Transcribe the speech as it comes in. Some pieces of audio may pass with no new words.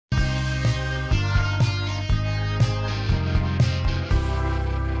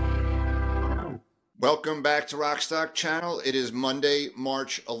Welcome back to Rockstock Channel. It is Monday,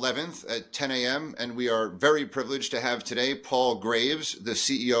 March 11th at 10 a.m. and we are very privileged to have today Paul Graves, the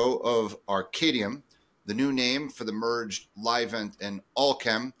CEO of Arcadium, the new name for the merged Livent and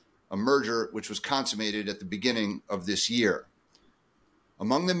Allkem, a merger which was consummated at the beginning of this year.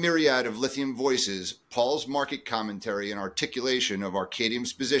 Among the myriad of lithium voices, Paul's market commentary and articulation of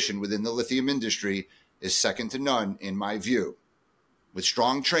Arcadium's position within the lithium industry is second to none in my view. With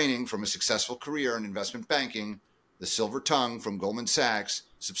strong training from a successful career in investment banking, the silver tongue from Goldman Sachs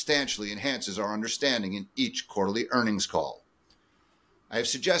substantially enhances our understanding in each quarterly earnings call. I have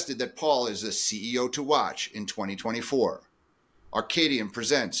suggested that Paul is the CEO to watch in 2024. Arcadium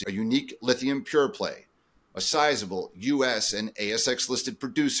presents a unique lithium pure play, a sizable US and ASX listed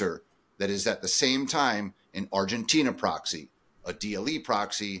producer that is at the same time an Argentina proxy, a DLE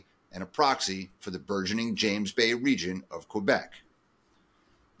proxy, and a proxy for the burgeoning James Bay region of Quebec.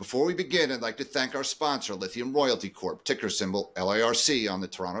 Before we begin, I'd like to thank our sponsor, Lithium Royalty Corp., ticker symbol LARC on the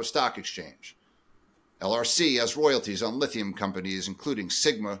Toronto Stock Exchange. LRC has royalties on lithium companies including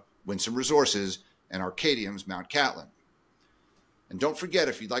Sigma, Winsome Resources, and Arcadium's Mount Catlin. And don't forget,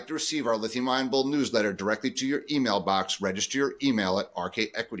 if you'd like to receive our Lithium Iron Bull newsletter directly to your email box, register your email at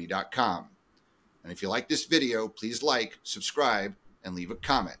rkequity.com. And if you like this video, please like, subscribe, and leave a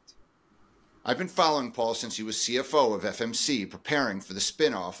comment. I've been following Paul since he was CFO of FMC, preparing for the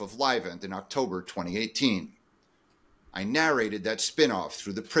spin-off of Livent in October 2018. I narrated that spin-off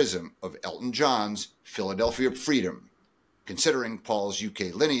through the prism of Elton John's Philadelphia Freedom, considering Paul's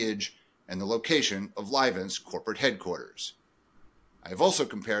UK lineage and the location of Livent's corporate headquarters. I have also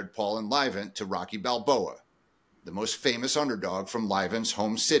compared Paul and Livent to Rocky Balboa, the most famous underdog from Livent's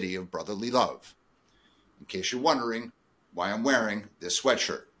home city of brotherly love. In case you're wondering why I'm wearing this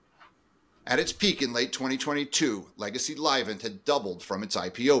sweatshirt. At its peak in late 2022, legacy Livent had doubled from its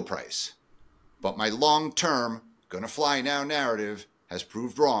IPO price. But my long-term, gonna fly now narrative has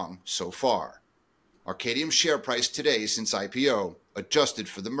proved wrong so far. Arcadium's share price today since IPO, adjusted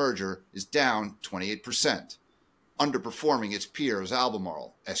for the merger, is down 28%, underperforming its peers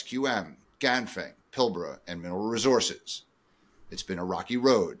Albemarle, SQM, Ganfeng, Pilbara, and Mineral Resources. It's been a rocky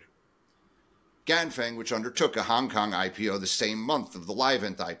road. Ganfeng, which undertook a Hong Kong IPO the same month of the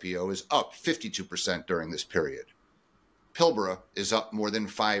Livent IPO, is up 52% during this period. Pilbara is up more than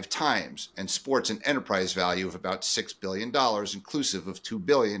 5 times and sports an enterprise value of about $6 billion, inclusive of $2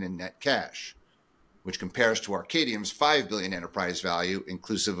 billion in net cash, which compares to Arcadium's $5 billion enterprise value,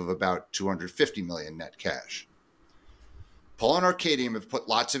 inclusive of about $250 million net cash. Paul and Arcadium have put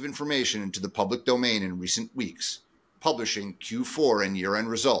lots of information into the public domain in recent weeks, publishing Q4 and year-end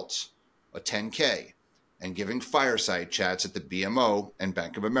results, a 10K, and giving fireside chats at the BMO and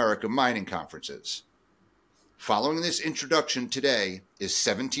Bank of America mining conferences. Following this introduction today is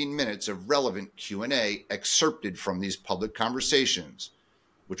 17 minutes of relevant Q&A excerpted from these public conversations,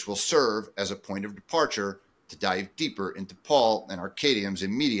 which will serve as a point of departure to dive deeper into Paul and Arcadium's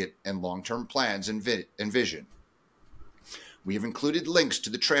immediate and long-term plans and vision. We have included links to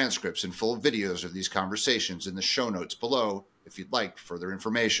the transcripts and full videos of these conversations in the show notes below if you'd like further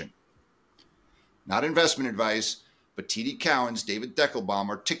information. Not investment advice, but TD Cowen's David Deckelbaum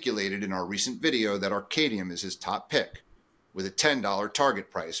articulated in our recent video that Arcadium is his top pick, with a $10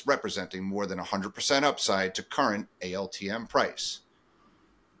 target price representing more than 100% upside to current ALTM price.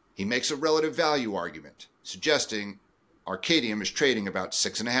 He makes a relative value argument, suggesting Arcadium is trading about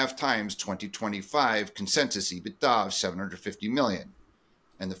 6.5 times 2025 consensus EBITDA of $750 million,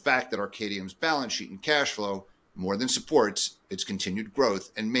 and the fact that Arcadium's balance sheet and cash flow more than supports its continued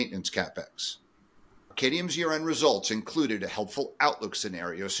growth and maintenance capex. Arcadium's year-end results included a helpful outlook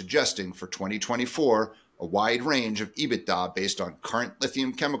scenario suggesting for 2024 a wide range of EBITDA based on current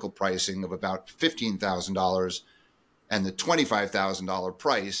lithium chemical pricing of about $15,000 and the $25,000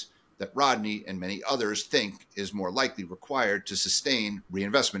 price that Rodney and many others think is more likely required to sustain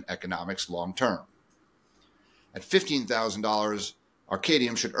reinvestment economics long-term. At $15,000,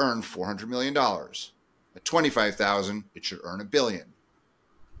 Arcadium should earn $400 million. At $25,000, it should earn $1 billion.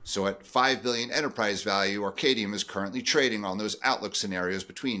 So at $5 billion enterprise value, Arcadium is currently trading on those outlook scenarios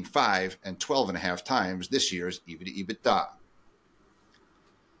between 5 and 12.5 times this year's EV to EBITDA.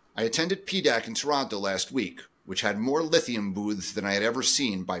 I attended PDAC in Toronto last week, which had more lithium booths than I had ever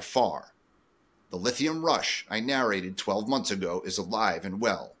seen by far. The lithium rush I narrated 12 months ago is alive and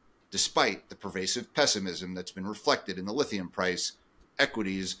well, despite the pervasive pessimism that's been reflected in the lithium price,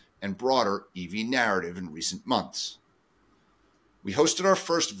 equities, and broader EV narrative in recent months. We hosted our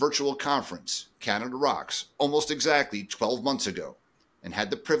first virtual conference, Canada Rocks, almost exactly 12 months ago, and had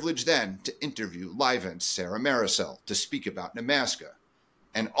the privilege then to interview Livent's Sarah Maricel to speak about Nemaska,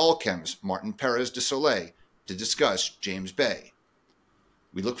 and Allkem's Martin Perez de Soleil to discuss James Bay.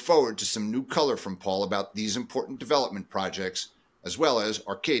 We look forward to some new color from Paul about these important development projects, as well as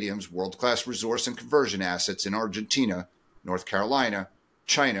Arcadium's world-class resource and conversion assets in Argentina, North Carolina,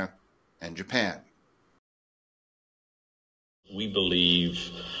 China, and Japan. We believe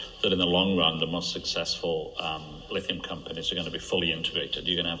that in the long run, the most successful lithium companies are going to be fully integrated.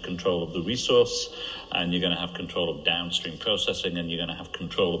 You're going to have control of the resource, and you're going to have control of downstream processing, and you're going to have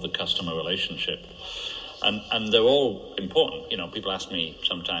control of the customer relationship. And they're all important. You know, people ask me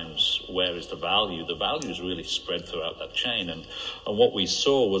sometimes, where is the value? The value is really spread throughout that chain. And what we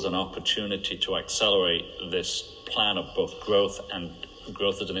saw was an opportunity to accelerate this plan of both growth and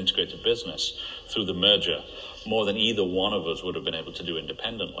growth as an integrated business through the merger more than either one of us would have been able to do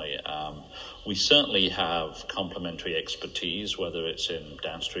independently. We certainly have complementary expertise, whether it's in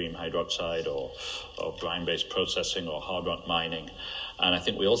downstream hydroxide or brine-based processing or hard rock mining. And I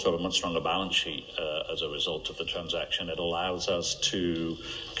think we also have a much stronger balance sheet as a result of the transaction. It allows us to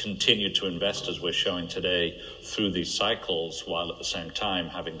continue to invest, as we're showing today, through these cycles, while at the same time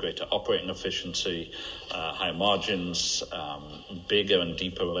having greater operating efficiency, higher margins, bigger and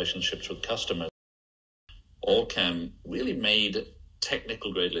deeper relationships with customers. Allkem really made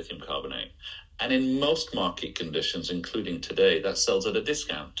technical-grade lithium carbonate. And in most market conditions, including today, that sells at a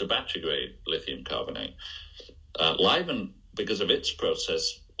discount to battery-grade lithium carbonate. Livent, because of its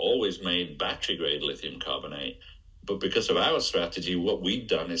process, always made battery-grade lithium carbonate. But because of our strategy, what we've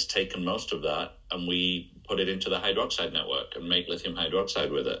done is taken most of that and we put it into the hydroxide network and make lithium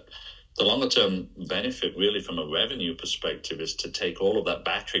hydroxide with it. The longer-term benefit, really, from a revenue perspective, is to take all of that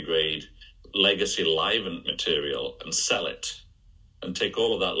battery-grade legacy Livent material and sell it, and take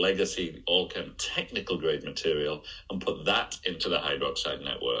all of that legacy Allkem technical grade material and put that into the hydroxide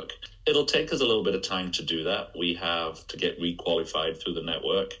network. It'll take us a little bit of time to do that. We have to get requalified through the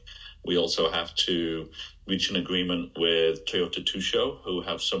network. We also have to reach an agreement with Toyota Tsusho, who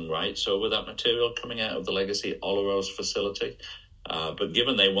have some rights over that material coming out of the legacy Olaroz facility. But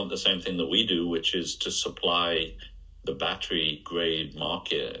given they want the same thing that we do, which is to supply the battery grade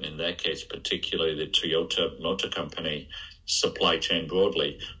market, and in their case, particularly the Toyota Motor Company supply chain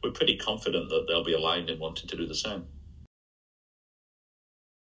broadly, we're pretty confident that they'll be aligned in wanting to do the same.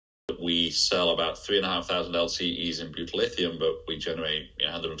 We sell about 3,500 LCEs in butyllithium, but we generate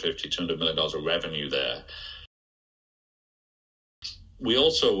 $150, $200 million of revenue there. We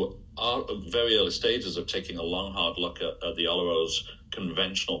also are at very early stages of taking a long, hard look at the Olaroz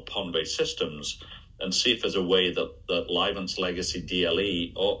conventional pond-based systems and see if there's a way that Livent's legacy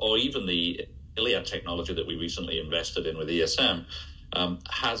DLE or even the Iliad technology that we recently invested in with ESM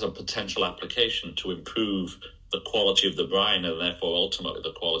has a potential application to improve the quality of the brine and therefore ultimately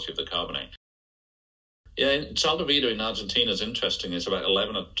the quality of the carbonate. Yeah, Sal de Vida in Argentina is interesting. It's about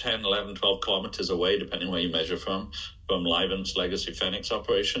 11, 12 kilometers away, depending where you measure from Livent's legacy Phoenix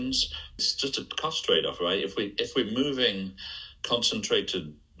operations. It's just a cost trade-off, right? If we're moving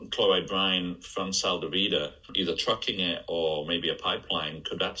concentrated chloride brine from Sal de Vida, either trucking it or maybe a pipeline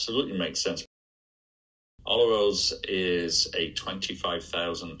could absolutely make sense. Olaroz is a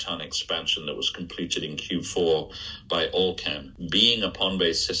 25,000-ton expansion that was completed in Q4 by Allkem. Being a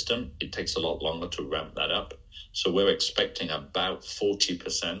pond-based system, it takes a lot longer to ramp that up. So we're expecting about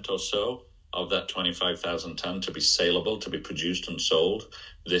 40% or so of that 25,000 ton to be saleable, to be produced and sold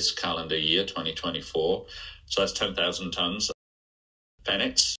this calendar year, 2024. So that's 10,000 tons.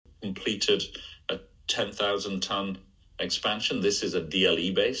 Phoenix completed a 10,000-ton expansion. This is a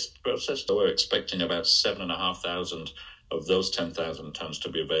DLE-based process, so we're expecting about 7,500 of those 10,000 tons to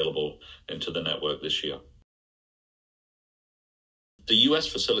be available into the network this year. The US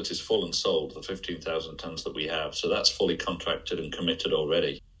facility is full and sold, the 15,000 tons that we have, so that's fully contracted and committed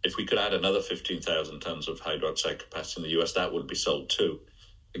already. If we could add another 15,000 tons of hydroxide capacity in the US, that would be sold too.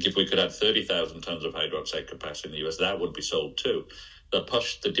 Like if we could add 30,000 tons of hydroxide capacity in the US, that would be sold too. The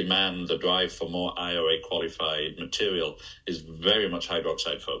push, the demand, the drive for more IRA qualified material is very much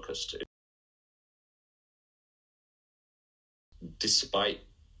hydroxide focused. Despite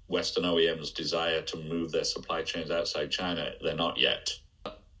Western OEMs' desire to move their supply chains outside China, they're not yet.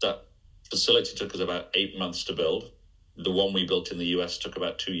 That facility took us about 8 months to build. The one we built in the US took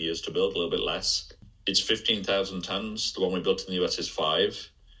about 2 years to build, a little bit less. It's 15,000 tons. The one we built in the US is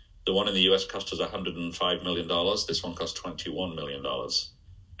 5. The one in the US cost us $105 million. This one cost $21 million.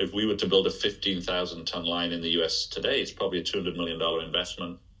 If we were to build a 15,000 ton line in the US today, it's probably a $200 million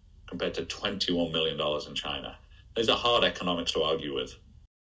investment compared to $21 million in China. These are hard economics to argue with.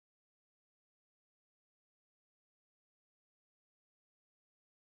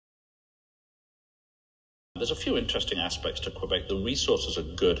 There's a few interesting aspects to Quebec. The resources are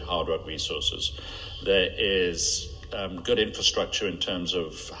good hard rock resources. There is good infrastructure in terms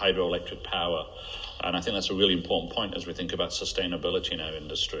of hydroelectric power, and I think that's a really important point as we think about sustainability in our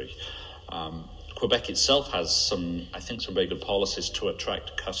industry. Quebec itself has some very good policies to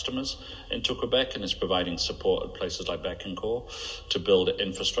attract customers into Quebec, and is providing support at places like Bécancour to build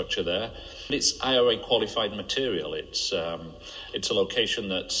infrastructure there. It's IRA qualified material. It's a location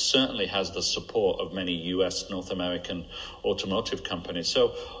that certainly has the support of many US, North American automotive companies.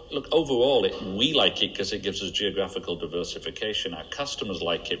 So look, overall, we like it because it gives us geographical diversification. Our customers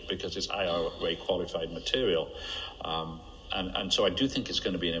like it because it's IRA qualified material. And so I do think it's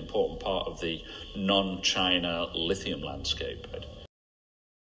going to be an important part of the non-China lithium landscape.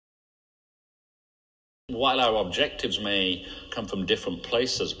 While our objectives may come from different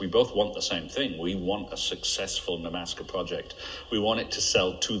places, we both want the same thing. We want a successful Nemaska project. We want it to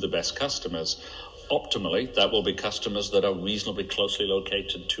sell to the best customers. Optimally, that will be customers that are reasonably closely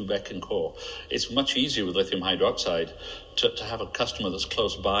located to Bécancour. It's much easier with lithium hydroxide to have a customer that's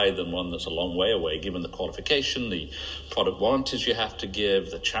close by than one that's a long way away, given the qualification, the product warranties you have to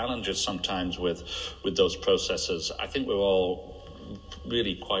give, the challenges sometimes with those processes. I think we're all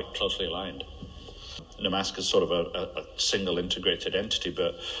really quite closely aligned. Nemaska is sort of a single integrated entity,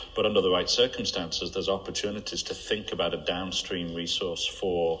 but under the right circumstances, there's opportunities to think about a downstream resource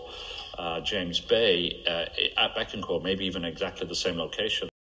for James Bay at Bécancour, maybe even exactly the same location.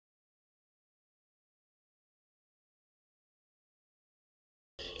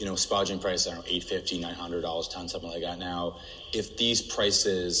 You know, spodumene prices are $850, $900 ton, something like that now. If these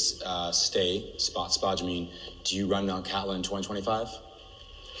prices stay, spodumene, do you run Mount Cattlin in 2025?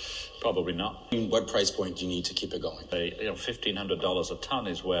 Probably not. What price point do you need to keep it going? $1,500 a ton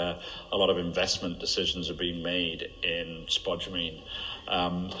is where a lot of investment decisions are being made in spodumene.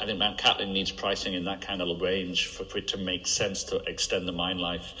 I think Mount Cattlin needs pricing in that kind of range for it to make sense to extend the mine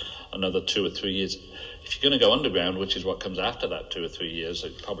life another 2 or 3 years. If you're going to go underground, which is what comes after that 2 or 3 years,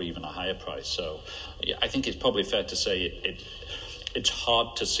 it's probably even a higher price. So yeah, I think it's probably fair to say it's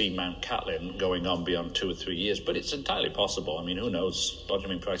hard to see Mount Cattlin going on beyond 2 or 3 years, but it's entirely possible. I mean, who knows?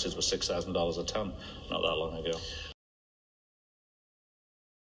 Spodumene prices were $6,000 a ton not that long ago.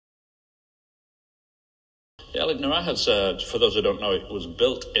 Yeah, like Naraha's, for those who don't know, it was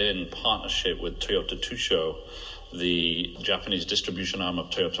built in partnership with Toyota Tsusho, the Japanese distribution arm of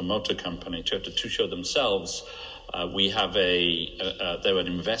Toyota Motor Company. Toyota Tsusho themselves, they're an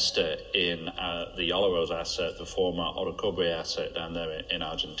investor in the Olaroz asset, the former Orocobre asset down there in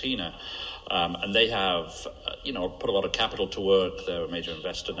Argentina. And they have, put a lot of capital to work. They're a major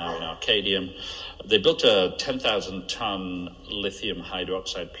investor now in Arcadium. They built a 10,000-ton lithium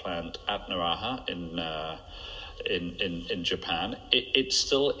hydroxide plant at Naraha in Japan. It's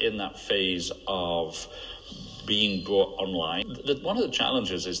still in that phase of being brought online. One of the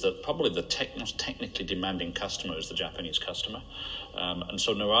challenges is that probably the most technically demanding customer is the Japanese customer. And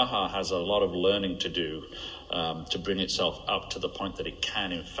so Naraha has a lot of learning to do to bring itself up to the point that it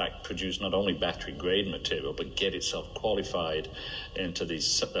can, in fact, produce not only battery-grade material, but get itself qualified into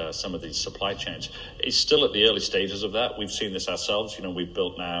these some of these supply chains. It's still at the early stages of that. We've seen this ourselves. We've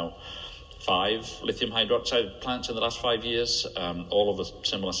built now 5 lithium hydroxide plants in the last 5 years, all of a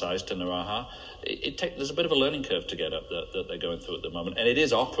similar size to Naraha. There's a bit of a learning curve to get up that they're going through at the moment, and it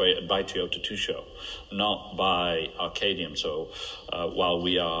is operated by Toyota Tsusho, not by Arcadium. So while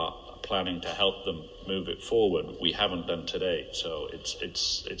we are planning to help them move it forward, we haven't done today. So it's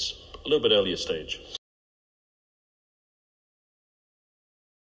a little bit earlier stage.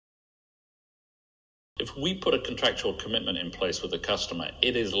 If we put a contractual commitment in place with the customer,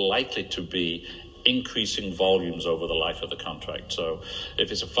 it is likely to be increasing volumes over the life of the contract. So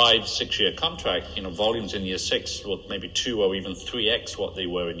if it's a 5-6 year contract, volumes in year 6 will maybe 2 or even 3x what they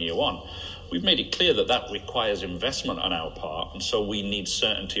were in year 1. We've made it clear that requires investment on our part, and so we need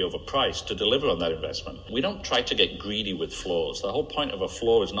certainty over price to deliver on that investment. We don't try to get greedy with floors. The whole point of a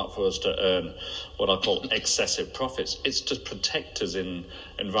floor is not for us to earn what I call excessive profits. It's to protect us in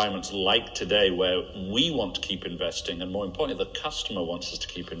environments like today where we want to keep investing, and more importantly, the customer wants us to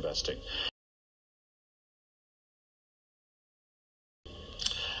keep investing.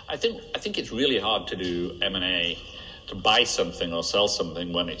 I think it's really hard to do M&A, to buy something or sell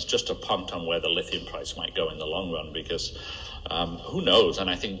something when it's just a punt on where the lithium price might go in the long run, because Who knows? And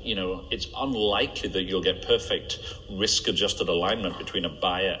I think, it's unlikely that you'll get perfect risk-adjusted alignment between a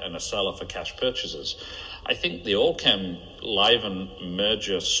buyer and a seller for cash purchases. I think the Allkem Livent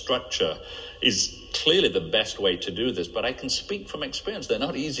merger structure is clearly the best way to do this, but I can speak from experience. They're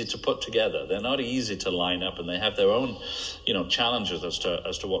not easy to put together. They're not easy to line up, and they have their own, challenges as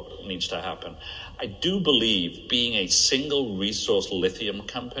to what needs to happen. I do believe being a single resource lithium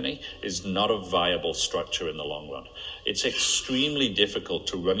company is not a viable structure in the long run. It's extremely difficult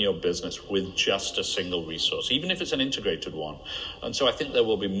to run your business with just a single resource, even if it's an integrated one. And so I think there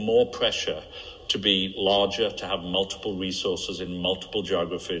will be more pressure to be larger, to have multiple resources in multiple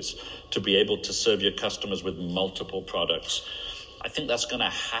geographies, to be able to serve your customers with multiple products. I think that's going to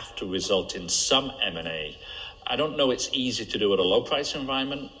have to result in some M&A. I don't know it's easy to do at a low price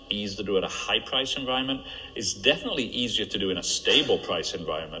environment, easy to do at a high price environment. It's definitely easier to do in a stable price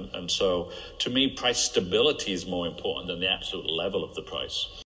environment. And so to me, price stability is more important than the absolute level of the price.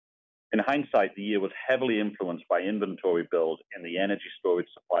 In hindsight, the year was heavily influenced by inventory build in the energy storage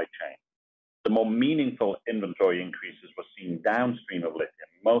supply chain. The more meaningful inventory increases were seen downstream of lithium,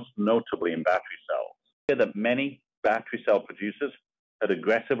 most notably in battery cells. Here that many battery cell producers had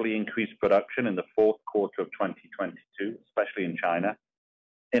aggressively increased production in the fourth quarter of 2022, especially in China,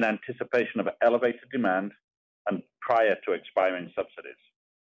 in anticipation of elevated demand and prior to expiring subsidies.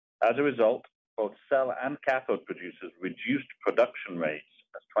 As a result, both cell and cathode producers reduced production rates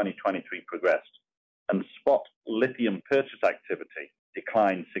as 2023 progressed, and spot lithium purchase activity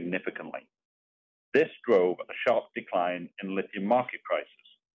declined significantly. This drove a sharp decline in lithium market prices,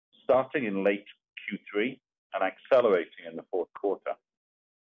 starting in late Q3 and accelerating in the fourth quarter.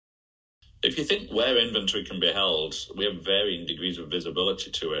 If you think where inventory can be held, we have varying degrees of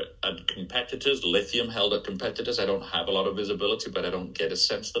visibility to it. And competitors, lithium held at competitors, I don't have a lot of visibility, but I don't get a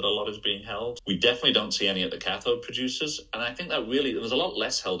sense that a lot is being held. We definitely don't see any at the cathode producers. And I think that really, there's a lot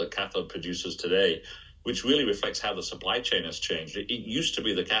less held at cathode producers today, which really reflects how the supply chain has changed. It used to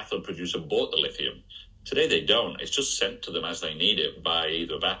be the cathode producer bought the lithium. Today they don't. It's just sent to them as they need it by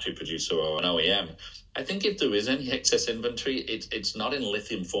either a battery producer or an OEM. I think if there is any excess inventory, it's not in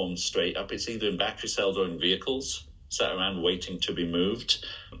lithium form straight up. It's either in battery cells or in vehicles sat around waiting to be moved.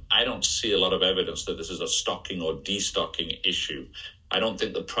 I don't see a lot of evidence that this is a stocking or destocking issue. I don't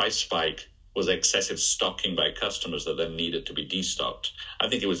think the price spike was excessive stocking by customers that then needed to be destocked. I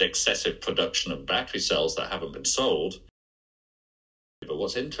think it was excessive production of battery cells that haven't been sold. But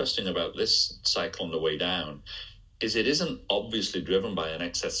what's interesting about this cycle on the way down is it isn't obviously driven by an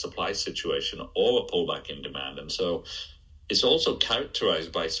excess supply situation or a pullback in demand. And so it's also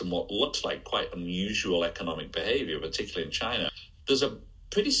characterized by some what looks like quite unusual economic behavior, particularly in China. There's a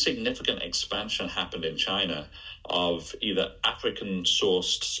pretty significant expansion happened in China of either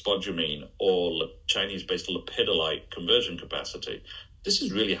African-sourced spodumene or Chinese-based lepidolite conversion capacity. This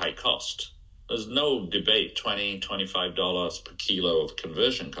is really high cost. There's no debate, $20, $25 per kilo of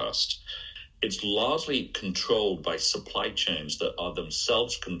conversion cost. It's largely controlled by supply chains that are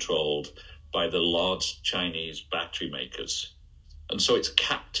themselves controlled by the large Chinese battery makers. And so it's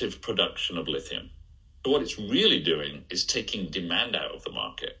captive production of lithium. So what it's really doing is taking demand out of the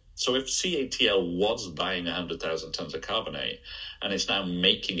market. So if CATL was buying 100,000 tons of carbonate and it's now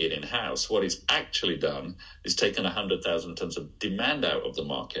making it in-house, what it's actually done is taken 100,000 tons of demand out of the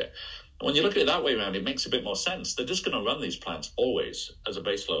market. And when you look at it that way around, it makes a bit more sense. They're just going to run these plants always as a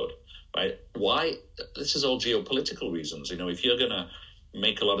base load, right? Why? This is all geopolitical reasons. If you're going to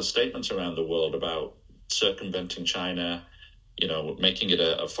make a lot of statements around the world about circumventing China, making it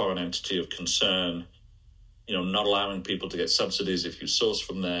a foreign entity of concern, not allowing people to get subsidies if you source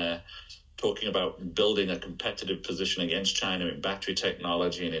from there, talking about building a competitive position against China in battery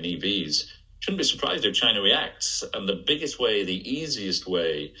technology and in EVs, shouldn't be surprised if China reacts. And the biggest way, the easiest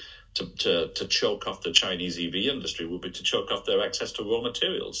way to choke off the Chinese EV industry would be to choke off their access to raw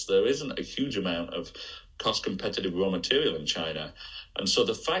materials. There isn't a huge amount of cost competitive raw material in China. And so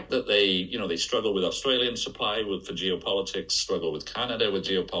the fact that they struggle with Australian supply for geopolitics, struggle with Canada with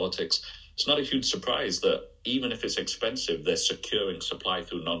geopolitics, it's not a huge surprise that even if it's expensive, they're securing supply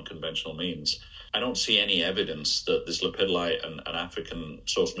through non-conventional means. I don't see any evidence that this lepidolite and African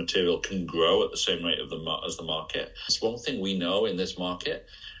source material can grow at the same rate as the market. It's one thing we know in this market.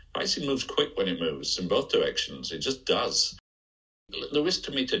 Pricing moves quick when it moves in both directions. It just does. The risk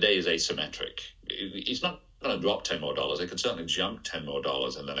to me today is asymmetric. It's not going to drop $10 more. It could certainly jump $10 more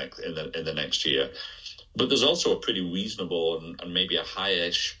in the next year. But there's also a pretty reasonable and maybe a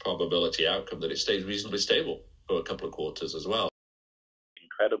high-ish probability outcome that it stays reasonably stable for a couple of quarters as well.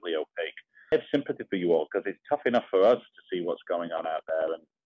 Incredibly opaque. I have sympathy for you all because it's tough enough for us to see what's going on out there. And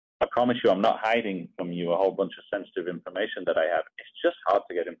I promise you, I'm not hiding from you a whole bunch of sensitive information that I have. It's just hard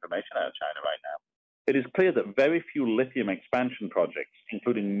to get information out of China right now. It is clear that very few lithium expansion projects,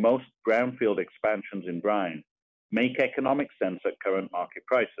 including most brownfield expansions in brine, make economic sense at current market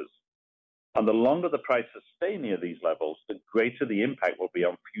prices. And the longer the prices stay near these levels, the greater the impact will be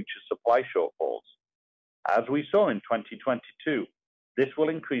on future supply shortfalls. As we saw in 2022, this will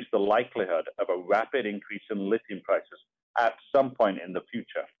increase the likelihood of a rapid increase in lithium prices at some point in the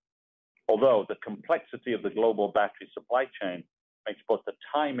future. Although the complexity of the global battery supply chain makes both the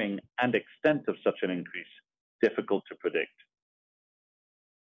timing and extent of such an increase difficult to predict.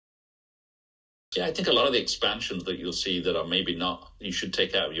 Yeah, I think a lot of the expansions that you'll see that are maybe not, you should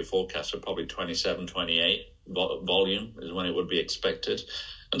take out of your forecast are probably 27, 28 volume is when it would be expected.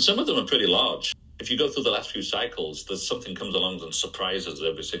 And some of them are pretty large. If you go through the last few cycles, there's something comes along and surprises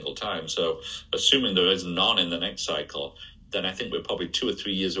every single time. So assuming there is none in the next cycle, then I think we're probably 2 or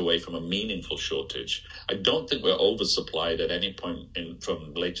 3 years away from a meaningful shortage. I don't think we're oversupplied at any point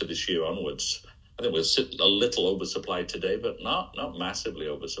from later this year onwards. I think we're a little oversupplied today, but not massively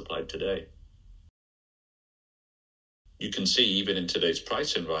oversupplied today. You can see even in today's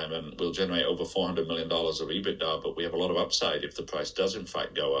price environment, we'll generate over $400 million of EBITDA, but we have a lot of upside if the price does in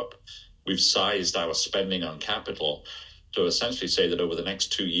fact go up. We've sized our spending on capital to essentially say that over the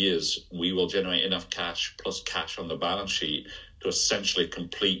next 2 years, we will generate enough cash plus cash on the balance sheet to essentially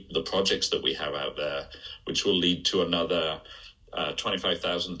complete the projects that we have out there, which will lead to another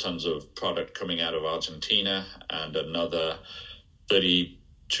 25,000 tons of product coming out of Argentina and another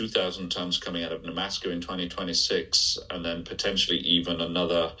 32,000 tons coming out of Nemaska in 2026, and then potentially even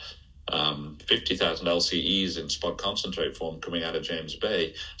another 50,000 LCEs in spot concentrate form coming out of James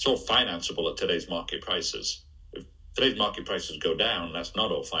Bay. It's all financeable at today's market prices. If today's market prices go down, that's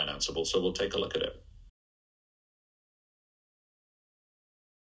not all financeable, so we'll take a look at it.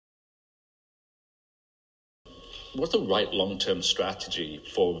 What's the right long-term strategy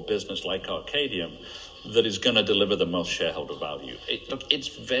for a business like Arcadium that is going to deliver the most shareholder value? Look, it's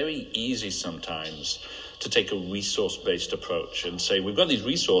very easy sometimes to take a resource-based approach and say, we've got these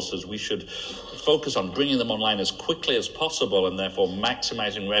resources, we should focus on bringing them online as quickly as possible and therefore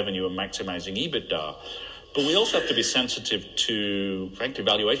maximizing revenue and maximizing EBITDA. But we also have to be sensitive to, frankly,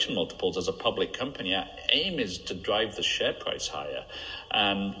 valuation multiples as a public company. Our aim is to drive the share price higher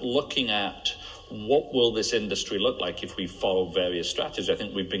and looking at what will this industry look like if we follow various strategies. I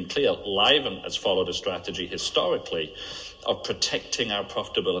think we've been clear. Livent has followed a strategy historically of protecting our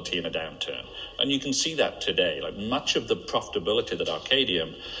profitability in a downturn. And you can see that today. Like much of the profitability that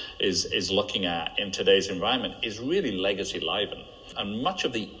Arcadium is looking at in today's environment is really legacy Livent. And much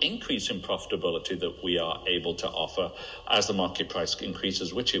of the increase in profitability that we are able to offer as the market price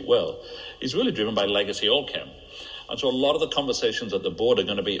increases, which it will, is really driven by legacy Allkem. And so a lot of the conversations at the board are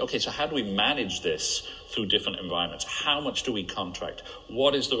going to be, okay, so how do we manage this through different environments? How much do we contract?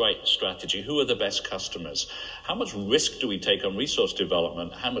 What is the right strategy? Who are the best customers? How much risk do we take on resource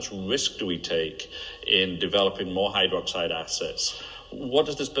development? How much risk do we take in developing more hydroxide assets? What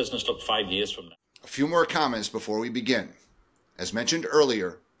does this business look 5 years from now? A few more comments before we begin. As mentioned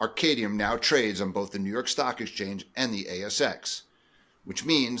earlier, Arcadium now trades on both the New York Stock Exchange and the ASX, which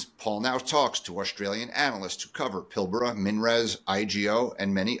means Paul now talks to Australian analysts who cover Pilbara, Minres, IGO,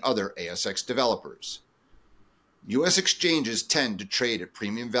 and many other ASX developers. U.S. exchanges tend to trade at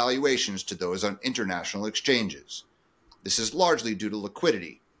premium valuations to those on international exchanges. This is largely due to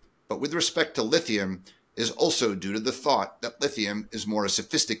liquidity, but with respect to lithium, is also due to the thought that lithium is more a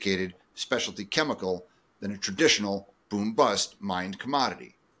sophisticated specialty chemical than a traditional boom-bust mined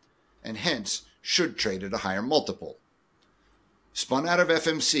commodity, and hence should trade at a higher multiple. Spun out of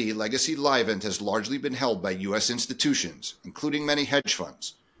FMC, legacy Livent has largely been held by U.S. institutions, including many hedge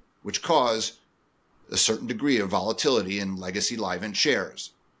funds, which cause a certain degree of volatility in legacy Livent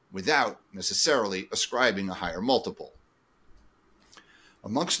shares, without necessarily ascribing a higher multiple.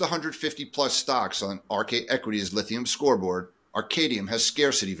 Amongst the 150-plus stocks on RK Equity's lithium scoreboard, Arcadium has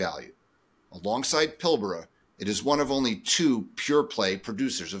scarcity value. Alongside Pilbara, it is one of only 2 pure-play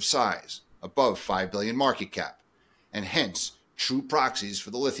producers of size, above $5 billion market cap, and hence true proxies for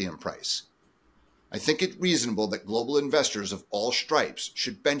the lithium price. I think it reasonable that global investors of all stripes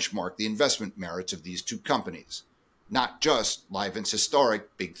should benchmark the investment merits of these 2 companies, not just Livent's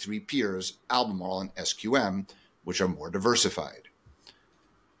historic Big 3 peers, Albemarle and SQM, which are more diversified.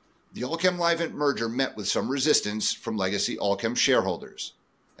 The Allkem-Livent merger met with some resistance from legacy Allkem shareholders,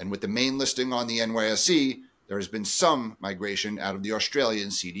 and with the main listing on the NYSE, there has been some migration out of the Australian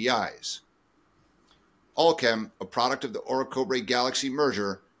CDIs. Allkem, a product of the Orocobre Galaxy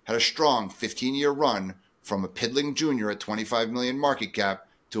merger, had a strong 15-year run from a piddling junior at 25 million market cap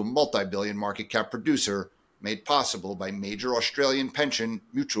to a multi-billion market cap producer made possible by major Australian pension,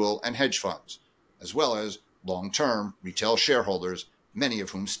 mutual, and hedge funds, as well as long-term retail shareholders, many of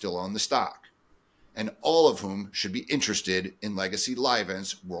whom still own the stock, and all of whom should be interested in legacy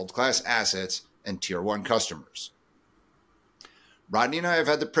Livent's world-class assets and Tier 1 customers. Rodney and I have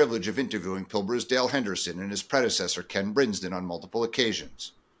had the privilege of interviewing Pilbar's Dale Henderson and his predecessor, Ken Brinsden, on multiple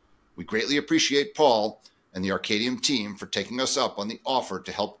occasions. We greatly appreciate Paul and the Arcadium team for taking us up on the offer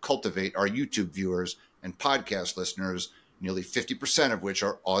to help cultivate our YouTube viewers and podcast listeners, nearly 50% of which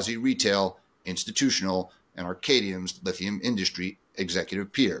are Aussie retail, institutional, and Arcadium's lithium industry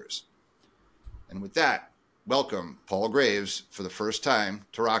executive peers. And with that, welcome Paul Graves for the first time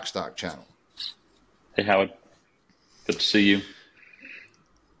to Rockstock Channel. Hey, Howard. Good to see you.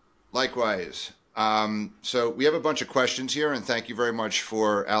 Likewise. So we have a bunch of questions here, and thank you very much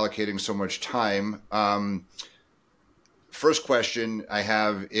for allocating so much time. First question I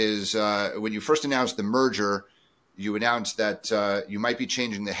have is, when you first announced the merger, you announced that you might be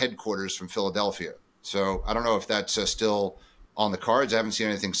changing the headquarters from Philadelphia. So I don't know if that's still on the cards. I haven't seen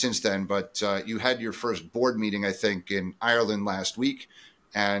anything since then, but you had your first board meeting, I think, in Ireland last week.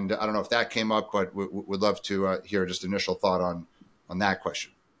 And I don't know if that came up, but would love to hear just initial thought on that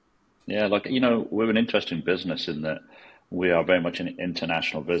question. Yeah, we're an interesting business in that we are very much an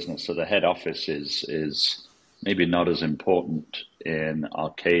international business. So the head office is maybe not as important in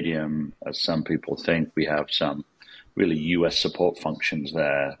Arcadium as some people think. We have some really U.S. support functions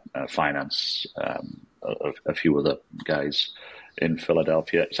there, finance, a few other guys in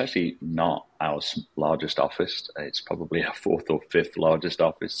Philadelphia. It's actually not our largest office. It's probably our fourth or fifth largest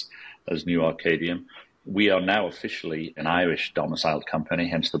office as New Arcadium. We are now officially an Irish domiciled company,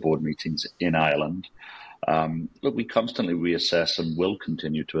 hence the board meetings in Ireland. Look, we constantly reassess and will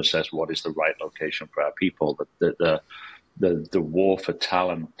continue to assess what is the right location for our people. The war for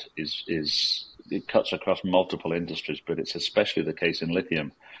talent it cuts across multiple industries, but it's especially the case in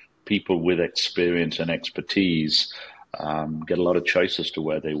lithium. People with experience and expertise get a lot of choice as to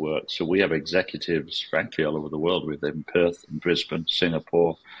where they work. So we have executives, frankly, all over the world. We have them in Perth, in Brisbane,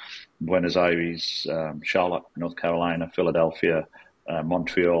 Singapore, Buenos Aires, Charlotte, North Carolina, Philadelphia,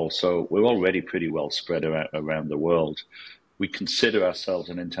 Montreal. So we're already pretty well spread around the world. We consider ourselves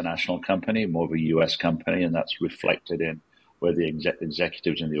an international company, more of a U.S. company, and that's reflected in where the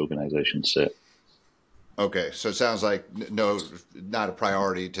executives in the organization sit. Okay, so it sounds like not a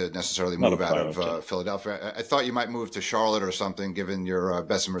priority to necessarily move out of Philadelphia. I thought you might move to Charlotte or something, given your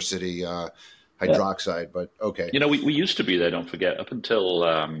Bessemer City hydroxide, but okay. We used to be there, don't forget, up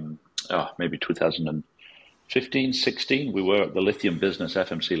until maybe 2015, 16, we were the lithium business.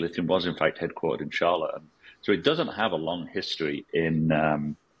 FMC Lithium was, in fact, headquartered in Charlotte. And so it doesn't have a long history in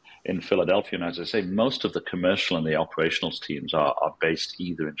Philadelphia. And as I say, most of the commercial and the operational teams are based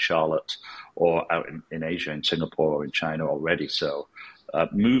either in Charlotte or out in Asia, in Singapore or in China already. So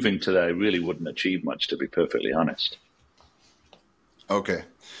moving to there really wouldn't achieve much, to be perfectly honest. Okay.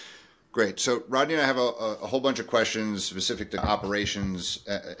 Great. So, Rodney and I have a whole bunch of questions specific to operations,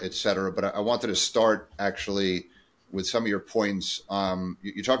 et cetera, but I wanted to start actually with some of your points.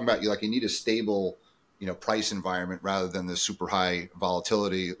 You're talking about you need a stable, price environment rather than the super high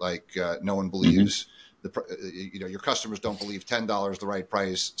volatility. No one believes your customers don't believe $10 the right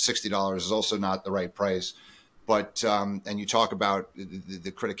price. $60 is also not the right price. But and you talk about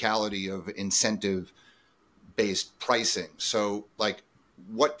the criticality of incentive based pricing. So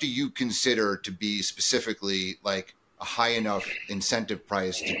what do you consider to be specifically a high enough incentive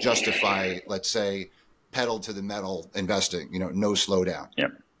price to justify, let's say, pedal to the metal investing, no slowdown? Yeah.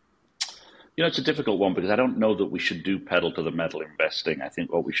 It's a difficult one because I don't know that we should do pedal to the metal investing. I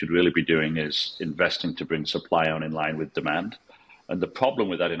think what we should really be doing is investing to bring supply on in line with demand. And the problem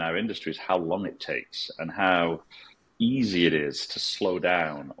with that in our industry is how long it takes and how easy it is to slow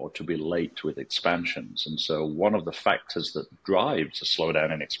down or to be late with expansions. And so one of the factors that drives a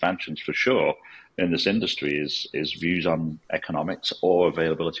slowdown in expansions for sure in this industry is views on economics or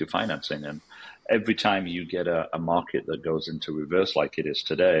availability of financing. And every time you get a market that goes into reverse like it is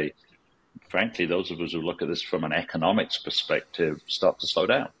today, frankly, those of us who look at this from an economics perspective start to slow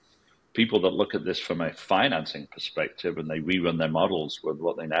down. People that look at this from a financing perspective and they rerun their models with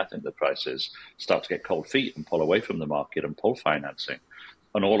what they now think the price is, start to get cold feet and pull away from the market and pull financing.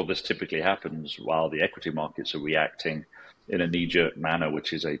 And all of this typically happens while the equity markets are reacting in a knee-jerk manner,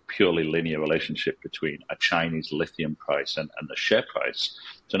 which is a purely linear relationship between a Chinese lithium price and the share price.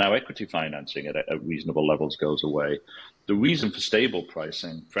 So now equity financing at reasonable levels goes away. The reason for stable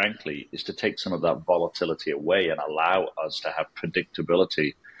pricing, frankly, is to take some of that volatility away and allow us to have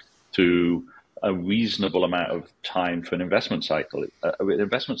predictability to a reasonable amount of time for an investment cycle. An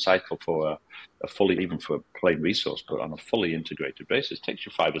investment cycle for a fully, even for a plain resource, but on a fully integrated basis, takes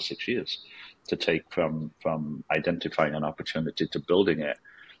you 5 or 6 years to take from identifying an opportunity to building it.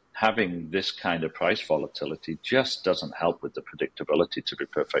 Having this kind of price volatility just doesn't help with the predictability, to be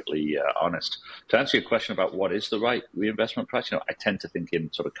perfectly honest. To answer your question about what is the right reinvestment price, I tend to think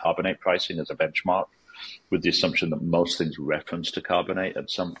in sort of carbonate pricing as a benchmark, with the assumption that most things reference to carbonate at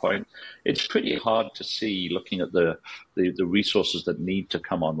some point. It's pretty hard to see, looking at the resources that need to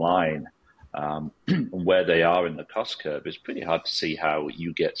come online, where they are in the cost curve. It's pretty hard to see how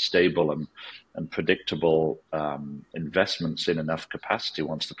you get stable and predictable investments in enough capacity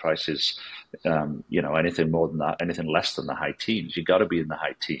once the price is, anything more than that, anything less than the high teens. You got to be in the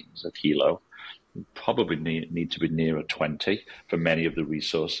high teens a kilo. You probably need to be nearer 20 for many of the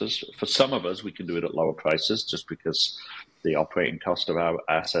resources. For some of us, we can do it at lower prices just because the operating cost of our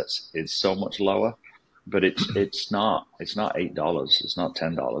assets is so much lower. But it's not $8, it's not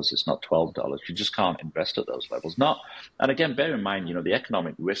 $10, it's not $12. You just can't invest at those levels. And again, bear in mind, the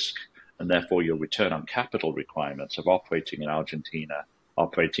economic risk and therefore your return on capital requirements of operating in Argentina,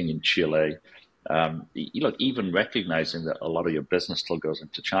 operating in Chile. Even recognizing that a lot of your business still goes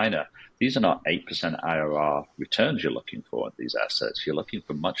into China, these are not 8% IRR returns you're looking for in these assets. You're looking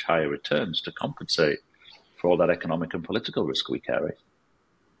for much higher returns to compensate for all that economic and political risk we carry.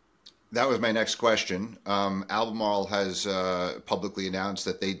 That was my next question. Albemarle has publicly announced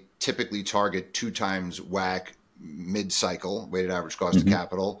that they typically target 2 times WACC mid-cycle, weighted average cost of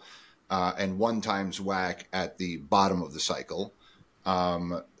capital, and 1 times WACC at the bottom of the cycle.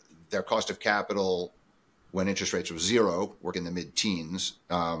 Their cost of capital, when interest rates were 0, were in the mid-teens.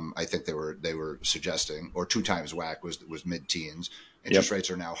 I think they were suggesting, or 2 times WACC was mid-teens. Interest rates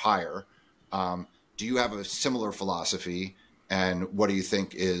are now higher. Do you have a similar philosophy? And what do you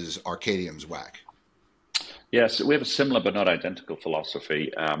think is Arcadium's WACC? Yes, we have a similar but not identical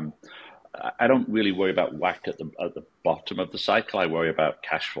philosophy. I don't really worry about WACC at the bottom of the cycle. I worry about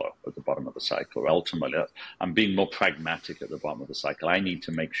cash flow at the bottom of the cycle. Ultimately, I'm being more pragmatic at the bottom of the cycle. I need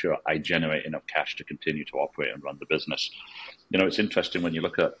to make sure I generate enough cash to continue to operate and run the business. It's interesting when you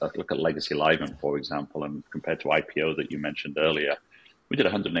look at legacy Livent, for example, and compared to IPO that you mentioned earlier. We did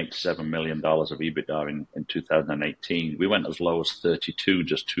 $187 million of EBITDA in 2018. We went as low as 32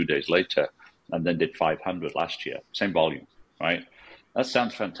 just 2 days later, and then did 500 last year. Same volume, right? That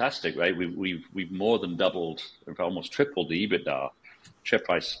sounds fantastic, right? We've more than doubled, almost tripled the EBITDA. Share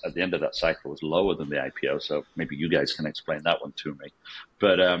price at the end of that cycle was lower than the IPO, so maybe you guys can explain that one to me.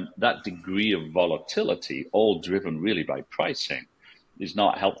 But that degree of volatility, all driven really by pricing, is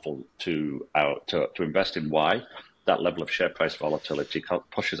not helpful to invest in. Why? That level of share price volatility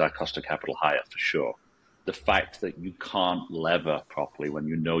pushes our cost of capital higher for sure. The fact that you can't lever properly when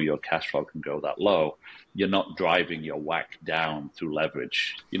you know your cash flow can go that low, you're not driving your WACC down through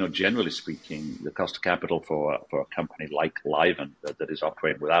leverage. Generally speaking, the cost of capital for a company like Livent that is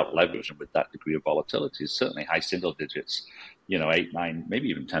operating without leverage and with that degree of volatility is certainly high single digits, 8, 9, maybe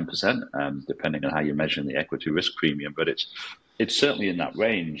even 10%, depending on how you're measuring the equity risk premium. But it's certainly in that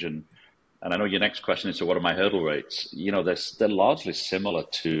range. And I know your next question is, so what are my hurdle rates? They're largely similar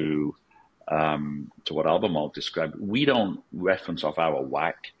to what Albemarle described. We don't reference off our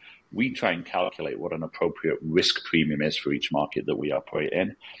WACC. We try and calculate what an appropriate risk premium is for each market that we operate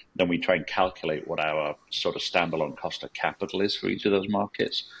in. Then we try and calculate what our sort of standalone cost of capital is for each of those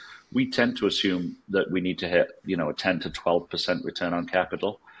markets. We tend to assume that we need to hit, a 10 to 12% return on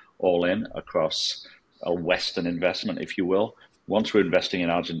capital all in across a Western investment, if you will. Once we're investing in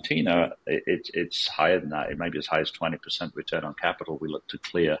Argentina, it's higher than that. It may be as high as 20% return on capital we look to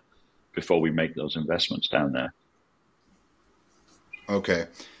clear before we make those investments down there. Okay.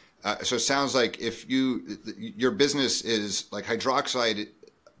 So it sounds like your business is like hydroxide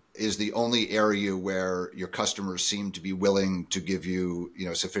is the only area where your customers seem to be willing to give you,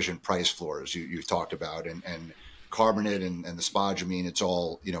 sufficient price floors you've talked about, and carbonate and the spodumene, it's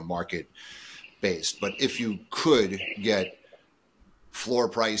all, market based. But if you could get floor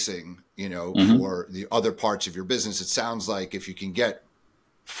pricing, for the other parts of your business, it sounds like if you can get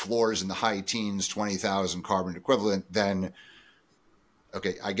floors in the high teens, 20,000 carbon equivalent, then,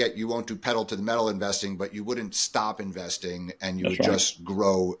 okay, I get you won't do pedal to the metal investing, but you wouldn't stop investing and you would just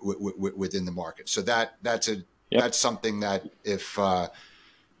grow within the market. So that's something that if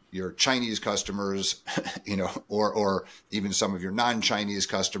your Chinese customers, or even some of your non-Chinese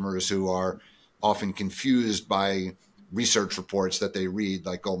customers who are often confused by research reports that they read,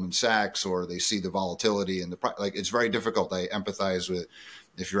 like Goldman Sachs, or they see the volatility and it's very difficult. I empathize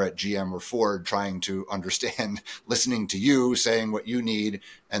if you're at GM or Ford, trying to understand, listening to you, saying what you need,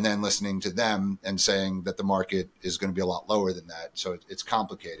 and then listening to them and saying that the market is going to be a lot lower than that. So it's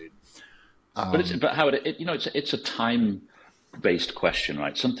complicated. But Howard, it's a time-based question,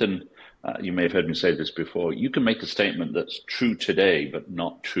 right? Something you may have heard me say this before. You can make a statement that's true today, but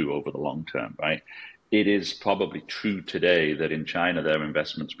not true over the long term, right? It is probably true today that in China there are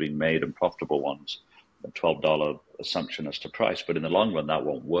investments being made and profitable ones, a $12 assumption as to price, but in the long run that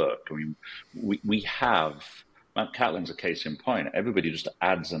won't work. I mean, we have Mount Cattlin's a case in point. Everybody just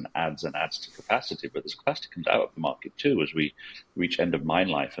adds and adds and adds to capacity, but this capacity comes out of the market too as we reach end of mine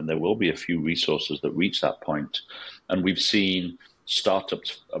life, and there will be a few resources that reach that point. And we've seen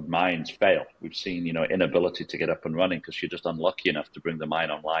startups of mines fail. We've seen, inability to get up and running because you're just unlucky enough to bring the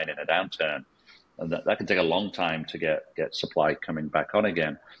mine online in a downturn. And that can take a long time to get supply coming back on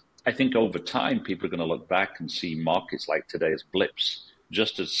again. I think over time, people are going to look back and see markets like today as blips,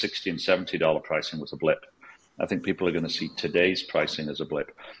 just as $60 and $70 pricing was a blip. I think people are going to see today's pricing as a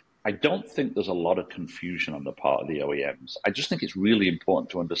blip. I don't think there's a lot of confusion on the part of the OEMs. I just think it's really important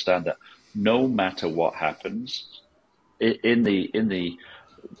to understand that no matter what happens in the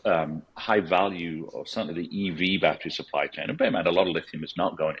high value, or certainly the EV battery supply chain, and bear in mind, a lot of lithium is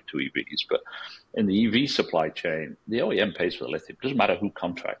not going into EVs, but in the EV supply chain, the OEM pays for the lithium. Doesn't matter who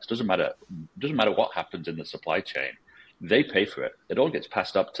contracts, doesn't matter what happens in the supply chain, they pay for it. It all gets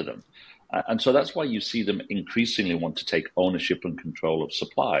passed up to them. And so that's why you see them increasingly want to take ownership and control of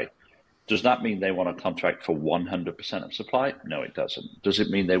supply. Does that mean they want to contract for 100% of supply? No, it doesn't. Does it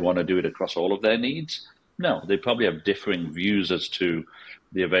mean they want to do it across all of their needs? No, they probably have differing views as to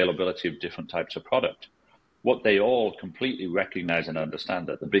the availability of different types of product. What they all completely recognize and understand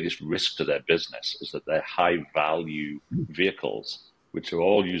that the biggest risk to their business is that their high value vehicles, which are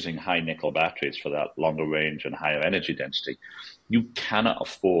all using high nickel batteries for that longer range and higher energy density, you cannot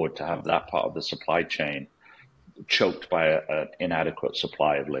afford to have that part of the supply chain choked by an inadequate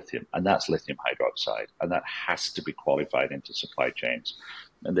supply of lithium, and that's lithium hydroxide, and that has to be qualified into supply chains.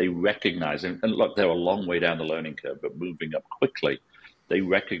 And they recognize, and look, they're a long way down the learning curve, but moving up quickly, they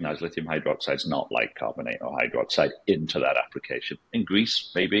recognize lithium hydroxide is not like carbonate or hydroxide into that application. In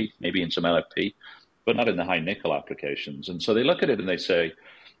Greece, maybe in some LFP, but not in the high nickel applications. And so they look at it and they say,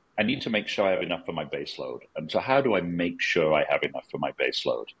 I need to make sure I have enough for my base load. And so how do I make sure I have enough for my base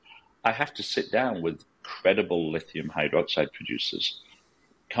load? I have to sit down with credible lithium hydroxide producers,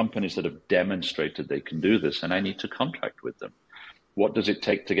 companies that have demonstrated they can do this, and I need to contract with them. What does it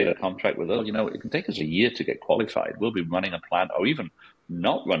take to get a contract with them? It can take us a year to get qualified. We'll be running a plant, or even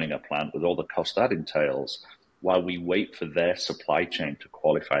not running a plant with all the cost that entails, while we wait for their supply chain to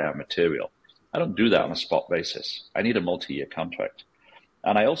qualify our material. I don't do that on a spot basis. I need a multi-year contract.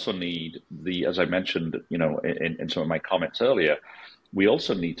 And I also need as I mentioned, in some of my comments earlier, we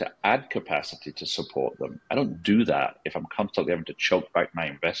also need to add capacity to support them. I don't do that if I'm constantly having to choke back my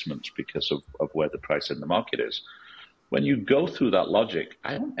investments because of where the price in the market is. When you go through that logic,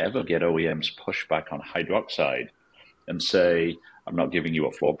 I don't ever get OEMs push back on hydroxide and say, I'm not giving you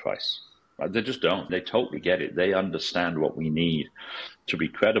a floor price. They just don't. They totally get it. They understand what we need to be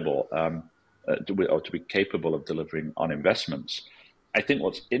credible, or to be capable of delivering on investments. I think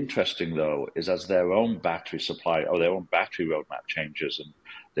what's interesting, though, is as their own battery supply or their own battery roadmap changes and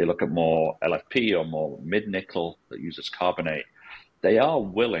they look at more LFP or more mid-nickel that uses carbonate, they are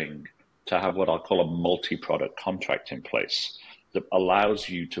willing to have what I'll call a multi-product contract in place that allows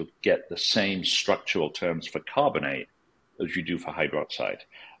you to get the same structural terms for carbonate as you do for hydroxide.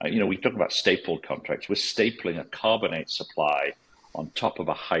 We talk about stapled contracts. We're stapling a carbonate supply on top of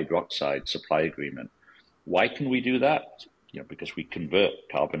a hydroxide supply agreement. Why can we do that? Because we convert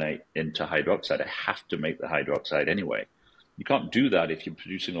carbonate into hydroxide. I have to make the hydroxide anyway. You can't do that if you're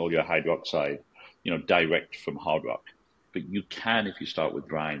producing all your hydroxide, direct from hard rock. But you can if you start with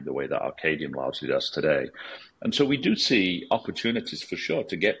brine, the way that Arcadium largely does today. And so we do see opportunities for sure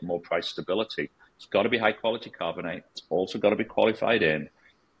to get more price stability. It's got to be high quality carbonate. It's also got to be qualified in.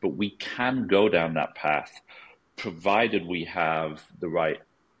 But we can go down that path provided we have the right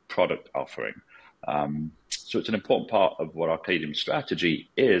product offering. So it's an important part of what Arcadium's strategy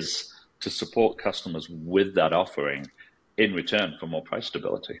is, to support customers with that offering in return for more price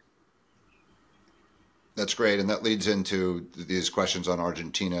stability. That's great. And that leads into these questions on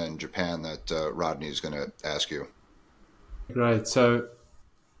Argentina and Japan that Rodney is going to ask you. Great. So,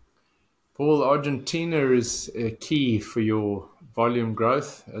 Paul, Argentina is key for your volume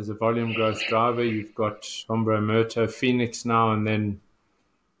growth. As a volume growth driver, you've got Hombre Muerto, Phoenix now, and then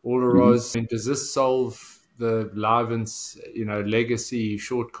Olaroz. Mm-hmm. Does this solve the Livent's, legacy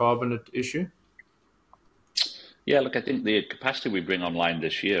short carbonate issue? Yeah, look, I think the capacity we bring online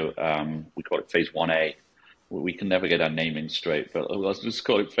this year, we call it Phase 1A. We can never get our naming straight, but let's just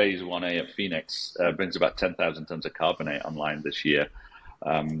call it Phase 1A at Phoenix, brings about 10,000 tons of carbonate online this year.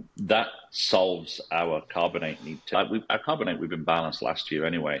 That solves our carbonate need. Our carbonate, we've been balanced last year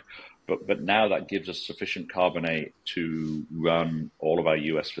anyway, but now that gives us sufficient carbonate to run all of our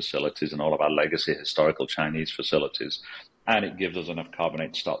US facilities and all of our legacy historical Chinese facilities. And it gives us enough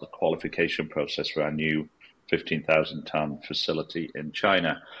carbonate to start the qualification process for our new 15,000-ton facility in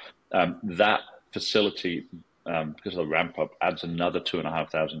China. That facility, because of the ramp-up, adds another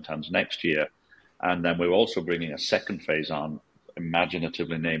 2,500 tons next year. And then we're also bringing a second phase on,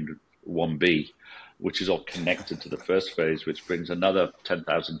 imaginatively named 1B, which is all connected to the first phase, which brings another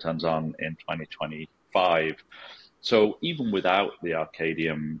 10,000 tons on in 2025. So even without the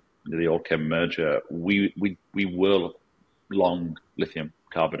Arcadium, the Allkem merger, we will long lithium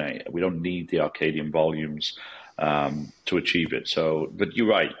carbonate. We don't need the Arcadium volumes to achieve it. So, but you're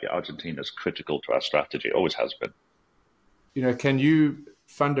right, Argentina is critical to our strategy, always has been. You know, can you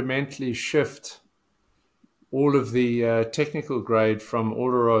fundamentally shift all of the technical grade from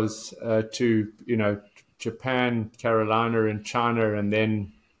Olaroz to, you know, Japan, Carolina, and China, and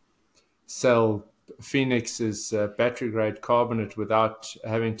then sell Phoenix's battery grade carbonate without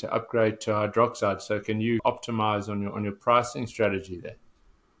having to upgrade to hydroxide? So can you optimize on your pricing strategy there?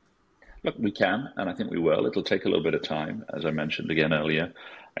 Look, we can, and I think we will. It'll take a little bit of time, as I mentioned again earlier.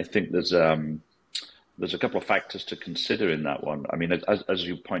 I think there's a couple of factors to consider in that one. I mean, as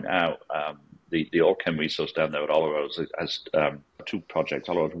you point out, the Allkem resource down there at Olaroz has two projects.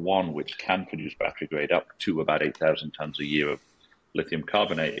 Olaroz 1, which can produce battery grade up to about 8,000 tons a year of lithium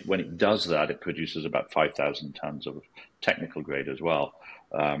carbonate. When it does that, it produces about 5,000 tons of technical grade as well.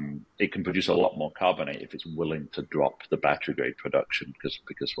 It can produce a lot more carbonate if it's willing to drop the battery grade production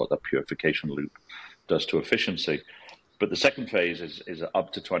because what the purification loop does to efficiency. But the second phase is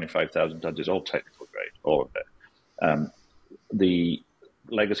up to 25,000 tons, is all technical grade, all of it. The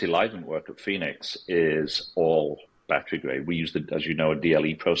legacy Livent work at Phoenix is all battery grade. We use, as you know, a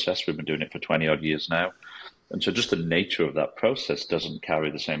DLE process. We've been doing it for 20 odd years now. And so just the nature of that process doesn't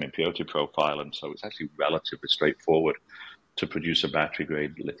carry the same impurity profile. And so it's actually relatively straightforward to produce a battery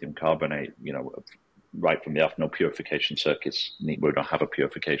grade lithium carbonate, you know, right from the off. No purification circuits. We don't have a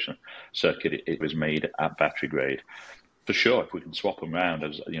purification circuit. It was made at battery grade. For sure, if we can swap them around,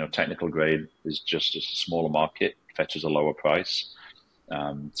 as you know, technical grade is just a smaller market, fetches a lower price.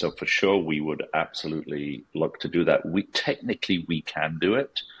 So for sure, we would absolutely look to do that. Technically we can do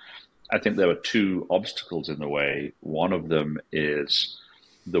it. I think there are two obstacles in the way. One of them is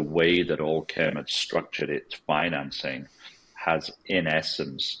the way that Allkem had structured its financing has, in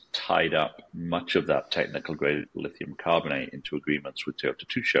essence, tied up much of that technical grade lithium carbonate into agreements with Toyota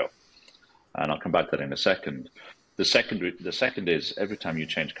Tsusho. And I'll come back to that in a second. The second is every time you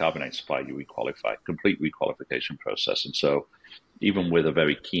change carbonate supply, you requalify, complete requalification process. And so even with a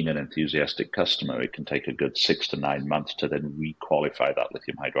very keen and enthusiastic customer, it can take a good 6 to 9 months to then requalify that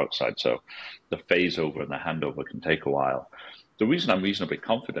lithium hydroxide. So the phase over and the handover can take a while. The reason I'm reasonably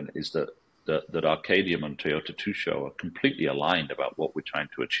confident is that Arcadium and Toyota Tsusho are completely aligned about what we're trying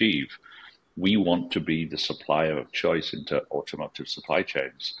to achieve. We want to be the supplier of choice into automotive supply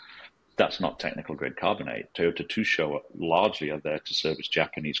chains. That's not technical grade carbonate. Toyota Tsusho largely are there to service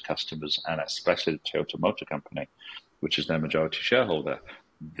Japanese customers and especially the Toyota Motor Company, which is their majority shareholder.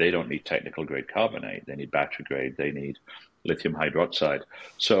 They don't need technical grade carbonate. They need battery grade. They need lithium hydroxide.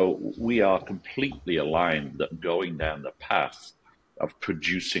 So we are completely aligned that going down the path of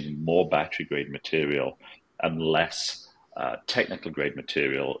producing more battery grade material and less technical grade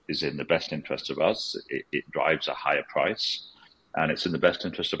material is in the best interest of us. It drives a higher price. And it's in the best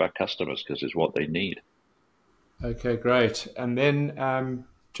interest of our customers because it's what they need. Okay, great. And then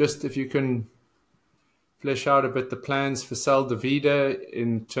just if you can flesh out a bit the plans for Sal de Vida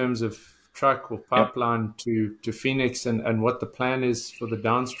in terms of truck or pipeline to Phoenix and what the plan is for the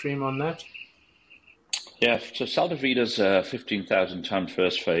downstream on that? Yeah, so Sal de Vida's 15,000 ton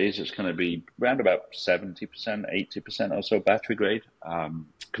first phase. It's going to be around about 70%, 80% or so battery grade,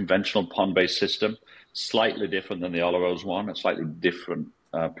 conventional pond-based system. Slightly different than the Olaroz one, a slightly different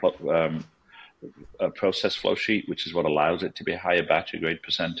process flow sheet, which is what allows it to be a higher battery grade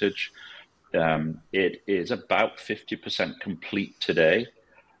percentage. It is about 50% complete today.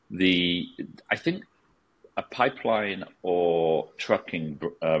 I think a pipeline or trucking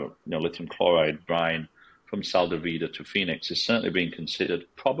lithium chloride brine from Sal de Vida to Phoenix is certainly being considered,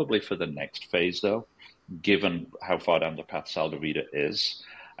 probably for the next phase though, given how far down the path Sal de Vida is.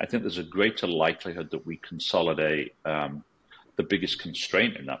 I think there's a greater likelihood that we consolidate the the biggest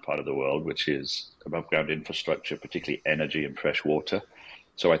constraint in that part of the world, which is above ground infrastructure, particularly energy and fresh water.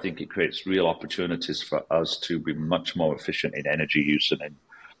 So I think it creates real opportunities for us to be much more efficient in energy use and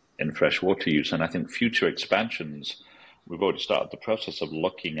in fresh water use. And I think future expansions, we've already started the process of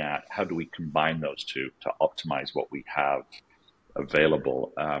looking at how do we combine those two to optimize what we have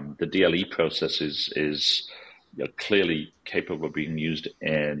available. The DLE process is clearly capable of being used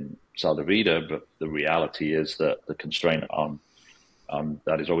in Sal de Vida, but the reality is that the constraint on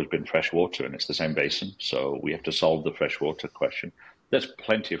that has always been fresh water, and it's the same basin, so we have to solve the fresh water question. There's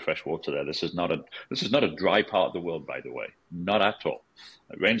plenty of fresh water there. This is not a dry part of the world, by the way, not at all.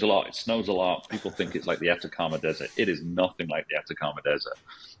 It rains a lot, it snows a lot. People think it's like the Atacama Desert. It is nothing like the Atacama Desert,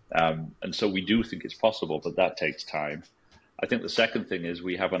 and so we do think it's possible, but that takes time. I think the second thing is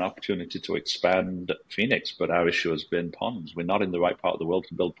we have an opportunity to expand Phoenix, but our issue has been ponds. We're not in the right part of the world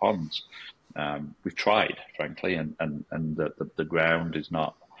to build ponds. We've tried, frankly, and the ground is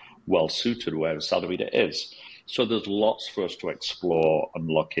not well suited where Sal de Vida is. So there's lots for us to explore and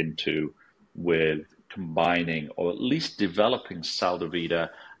look into with combining, or at least developing Sal de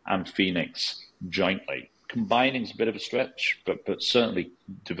Vida and Phoenix jointly. Combining is a bit of a stretch, but certainly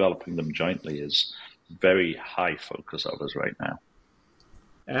developing them jointly is very high focus of us right now.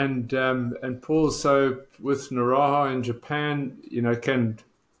 And Paul, so with Naraha in Japan, can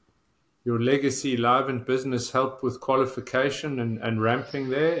your legacy Livent business help with qualification and ramping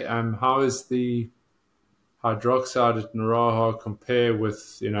there? How is the hydroxide at Naraha compare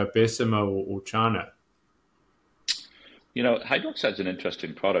with Bessemer or China? Hydroxide is an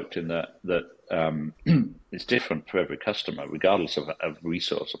interesting product in that it's different for every customer, regardless of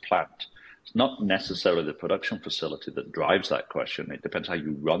resource or plant. It's not necessarily the production facility that drives that question. It depends how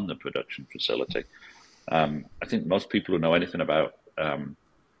you run the production facility. I think most people who know anything about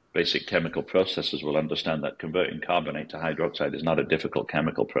basic chemical processes will understand that converting carbonate to hydroxide is not a difficult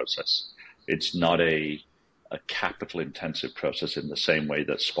chemical process. It's not a capital-intensive process in the same way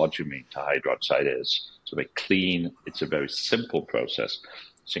that spodumene to hydroxide is. It's very clean. It's a very simple process.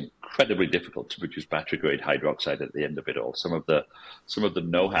 It's incredibly difficult to produce battery-grade hydroxide at the end of it all. Some of the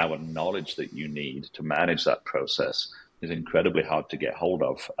know-how and knowledge that you need to manage that process is incredibly hard to get hold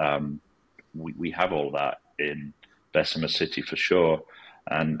of. We have all that in Bessemer City for sure,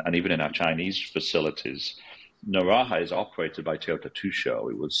 and even in our Chinese facilities. Naraha is operated by Toyota Tsusho.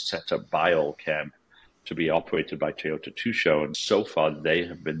 It was set up by Allkem to be operated by Toyota Tsusho, and so far they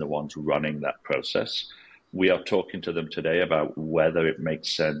have been the ones running that process. We are talking to them today about whether it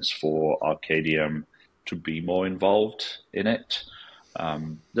makes sense for Arcadium to be more involved in it.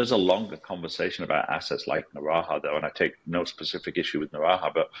 There's a longer conversation about assets like Naraha, though, and I take no specific issue with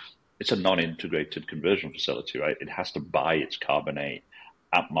Naraha, but it's a non-integrated conversion facility, right? It has to buy its carbonate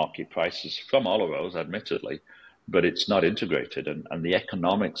at market prices from Olaroz, admittedly, but it's not integrated, and the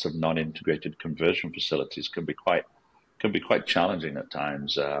economics of non-integrated conversion facilities can be quite challenging at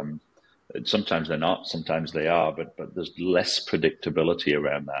times. Sometimes they're not, sometimes they are, but there's less predictability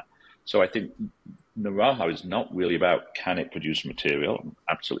around that. So I think Naraha is not really about can it produce material. I'm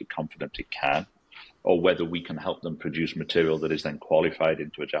absolutely confident it can, or whether we can help them produce material that is then qualified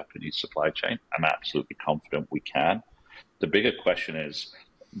into a Japanese supply chain. I'm absolutely confident we can. The bigger question is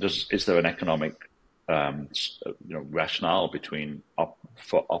there an economic rationale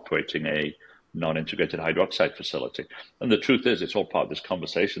for operating a non-integrated hydroxide facility? And the truth is, it's all part of this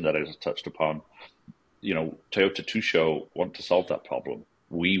conversation that I just touched upon. Toyota Tsusho want to solve that problem.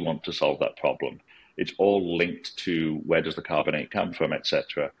 We want to solve that problem. It's all linked to where does the carbonate come from,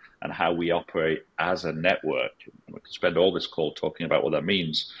 etc., and how we operate as a network. We could spend all this call talking about what that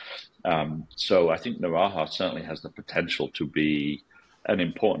means. So I think Naraha certainly has the potential to be an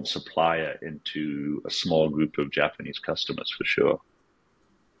important supplier into a small group of Japanese customers for sure.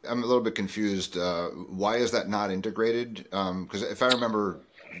 I'm a little bit confused. Why is that not integrated? Because if I remember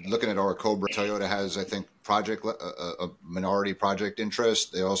looking at Oracobra, Toyota has, I think, a minority project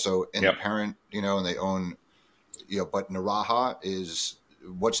interest. They also in the parent, and they own, but Naraha is,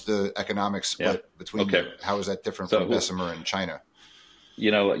 what's the economic split between them? How is that different from Bessemer and China?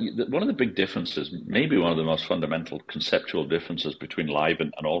 One of the big differences, maybe one of the most fundamental conceptual differences between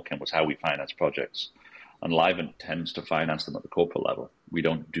Livent and Allkem was how we finance projects. And Livent tends to finance them at the corporate level. We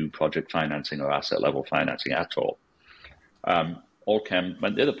don't do project financing or asset level financing at all. Allkem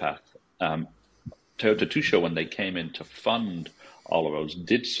went the other path. Toyota Tsusho, when they came in to fund Olaroz,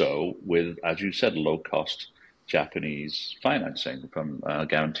 did so with, as you said, low-cost Japanese financing from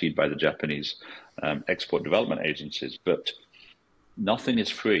guaranteed by the Japanese export development agencies. But nothing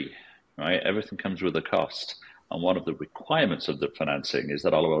is free, right? Everything comes with a cost. And one of the requirements of the financing is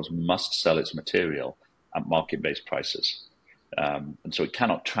that Olaroz must sell its material at market-based prices. And so it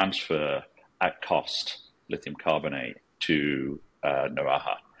cannot transfer at cost lithium carbonate to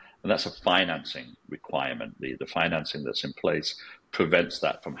Naraha. And that's a financing requirement. The financing that's in place prevents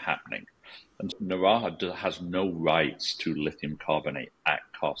that from happening. And Naraha has no rights to lithium carbonate at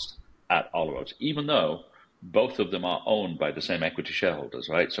cost at Olaroz, even though both of them are owned by the same equity shareholders,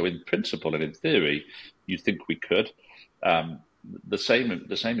 right? So in principle and in theory, you think we could. The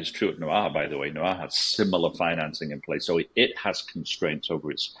same is true at Naraha, by the way. Naraha has similar financing in place, so it has constraints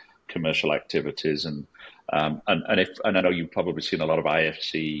over its commercial activities, and I know you've probably seen a lot of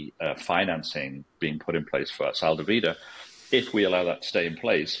IFC financing being put in place for Sal de Vida. If we allow that to stay in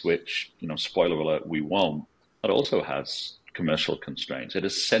place, which, spoiler alert, we won't, that also has commercial constraints. It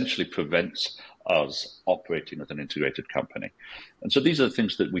essentially prevents us operating as an integrated company. And so these are the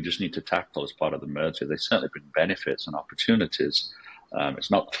things that we just need to tackle as part of the merger. They certainly bring benefits and opportunities. It's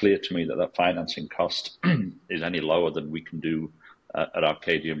not clear to me that financing cost is any lower than we can do at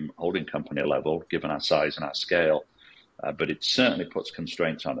Arcadium holding company level, given our size and our scale. But it certainly puts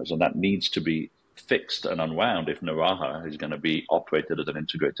constraints on us, and that needs to be fixed and unwound if Naraha is going to be operated as an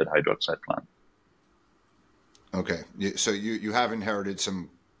integrated hydroxide plant. Okay, so you have inherited some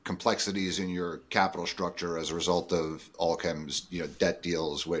complexities in your capital structure as a result of Allkem's debt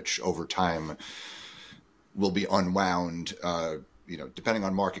deals, which over time will be unwound. Depending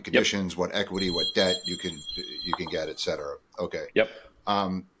on market conditions, what equity, what debt you can get, et cetera. Okay. Yep.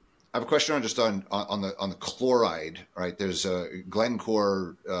 I have a question on the chloride. Right, there's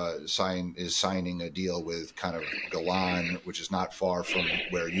Glencore is signing a deal with kind of Galan, which is not far from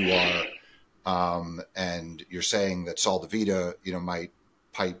where you are, and you're saying that Sal de Vida, might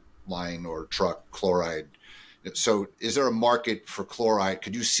pipeline or truck chloride. So is there a market for chloride?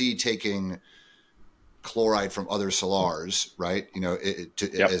 Could you see taking chloride from other salars, right?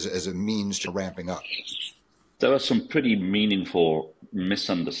 As a means to ramping up? There are some pretty meaningful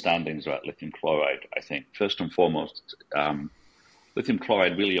misunderstandings about lithium chloride, I think. First and foremost, lithium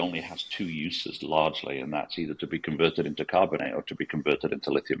chloride really only has two uses largely, and that's either to be converted into carbonate or to be converted into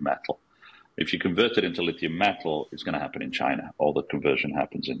lithium metal. If you convert it into lithium metal, it's going to happen in China. All the conversion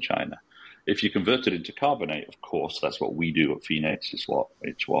happens in China. If you convert it into carbonate, of course, that's what we do at Phoenix. It's what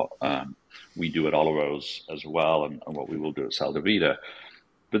we do at Olaroz as well, and what we will do at Sal de Vida.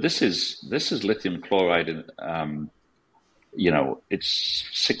 But this is lithium chloride. It's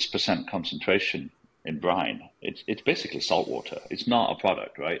 6% concentration in brine. It's basically salt water. It's not a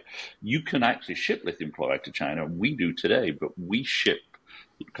product, right? You can actually ship lithium chloride to China. We do today, but we ship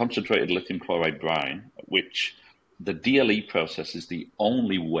concentrated lithium chloride brine, which the DLE process is the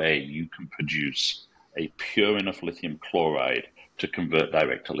only way you can produce a pure enough lithium chloride to convert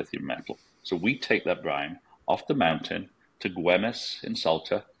direct to lithium metal. So we take that brine off the mountain to Güemes in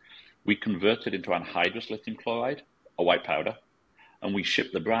Salta. We convert it into anhydrous lithium chloride, a white powder, and we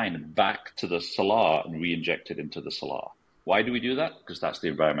ship the brine back to the salar and re-inject it into the salar. Why do we do that? Because that's the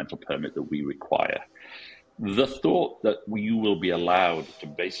environmental permit that we require. The thought that you will be allowed to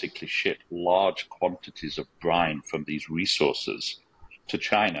basically ship large quantities of brine from these resources to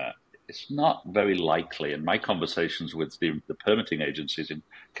China is not very likely. And my conversations with the permitting agencies in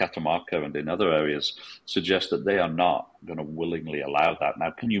Catamarca and in other areas suggest that they are not going to willingly allow that.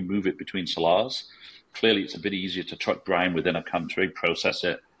 Now, can you move it between salars? Clearly, it's a bit easier to truck brine within a country, process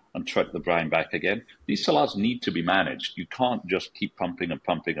it, and truck the brine back again. These salars need to be managed. You can't just keep pumping and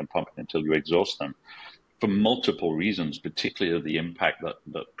pumping and pumping until you exhaust them, for multiple reasons, particularly the impact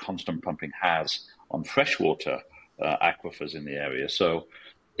that constant pumping has on freshwater aquifers in the area. So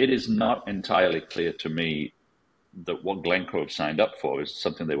it is not entirely clear to me that what Glencore have signed up for is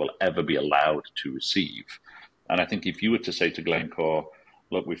something they will ever be allowed to receive. And I think if you were to say to Glencore,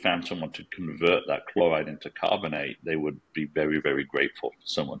 look, we found someone to convert that chloride into carbonate, they would be very, very grateful for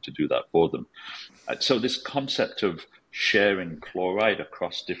someone to do that for them. So this concept of sharing chloride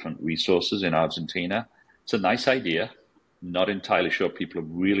across different resources in Argentina, it's a nice idea. Not entirely sure people have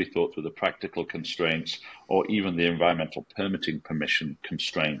really thought through the practical constraints or even the environmental permitting permission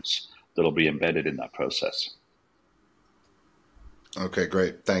constraints that will be embedded in that process. Okay,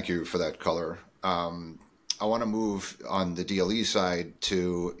 great. Thank you for that color. I want to move on the DLE side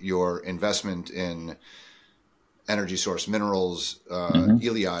to your investment in Energy Source Minerals,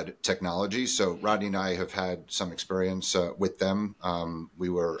 Iliad Technology. So Rodney and I have had some experience with them. We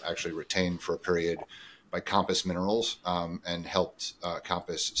were actually retained for a period by Compass Minerals and helped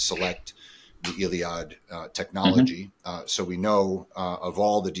Compass select the Iliad technology. So we know of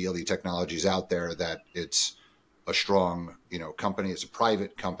all the DLE technologies out there that it's a strong, company. It's a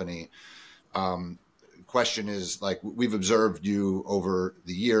private company. Question is, like, we've observed you over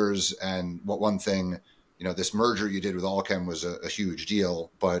the years, and one thing, this merger you did with Allkem was a huge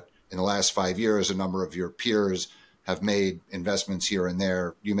deal, but in the last 5 years, a number of your peers have made investments here and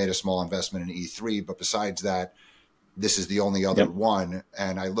there. You made a small investment in E3, but besides that, this is the only other one.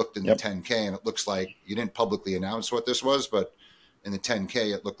 And I looked in the 10K, and it looks like you didn't publicly announce what this was, but in the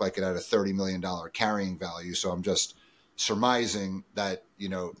 10K, it looked like it had a $30 million carrying value. So I'm just surmising that,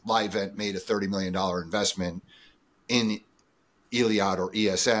 Livent made a $30 million investment in Iliad or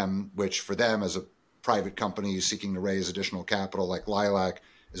ESM, which for them as a private company seeking to raise additional capital like Lilac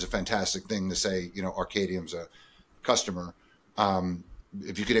is a fantastic thing to say, Arcadium's a customer.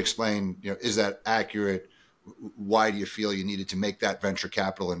 If you could explain, is that accurate? Why do you feel you needed to make that venture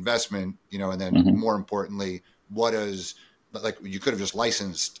capital investment? And then more importantly, what is, like, you could have just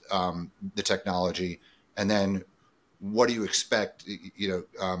licensed the technology, and then what do you expect,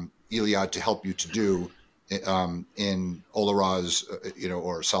 Iliad to help you to do in Olaroz,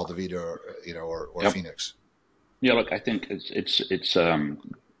 or Sal de Vida, or Phoenix? Yeah, look, I think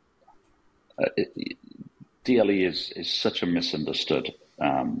DLE is such a misunderstood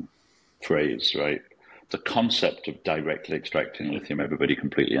phrase, right? The concept of directly extracting lithium, everybody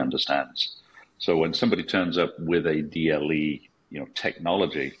completely understands. So when somebody turns up with a DLE,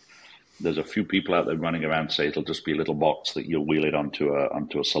 technology, there's a few people out there running around say it'll just be a little box that you'll wheel it onto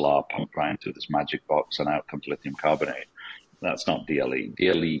a solar pump brine through this magic box, and out comes lithium carbonate. That's not DLE.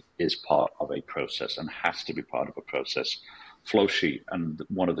 DLE is part of a process and has to be part of a process flow sheet. And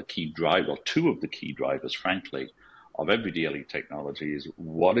one of the key drivers, two of the key drivers, frankly, of every DLE technology is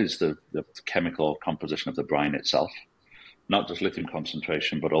what is the chemical composition of the brine itself, not just lithium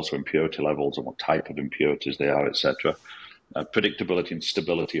concentration, but also impurity levels and what type of impurities they are, etc. Predictability and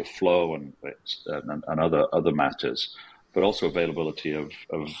stability of flow and other matters, but also availability of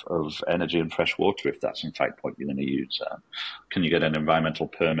energy and fresh water, if that's in fact what you're going to use. Can you get an environmental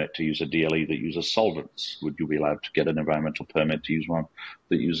permit to use a DLE that uses solvents? Would you be allowed to get an environmental permit to use one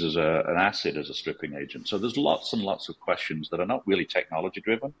that uses an acid as a stripping agent? So there's lots and lots of questions that are not really technology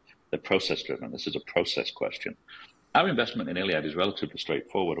driven, they're process driven. This is a process question. Our investment in Iliad is relatively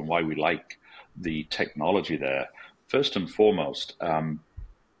straightforward, and why we like the technology there. First and foremost,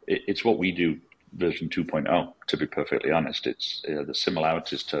 it's what we do version 2.0, to be perfectly honest. It's the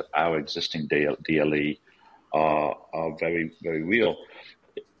similarities to our existing DLE are very, very real.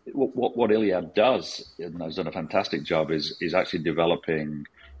 What Iliad does, and has done a fantastic job, is actually developing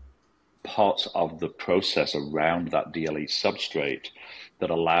parts of the process around that DLE substrate that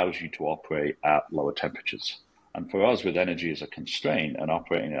allows you to operate at lower temperatures. And for us, with energy as a constraint and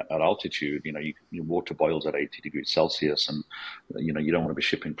operating at altitude, your water boils at 80 degrees Celsius, and you don't want to be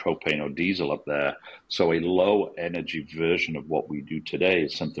shipping propane or diesel up there. So a low energy version of what we do today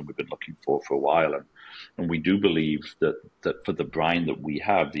is something we've been looking for a while, and we do believe that for the brine that we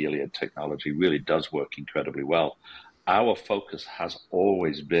have, the Iliad technology really does work incredibly well. Our focus has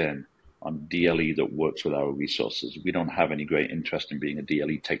always been on DLE that works with our resources. We don't have any great interest in being a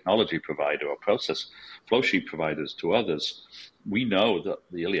DLE technology provider or process flow sheet providers to others. We know that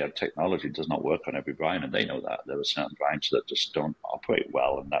the Iliad technology does not work on every brine, and they know that. There are certain brines that just don't operate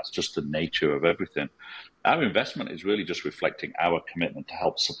well, and that's just the nature of everything. Our investment is really just reflecting our commitment to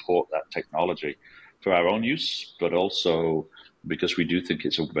help support that technology for our own use, but also because we do think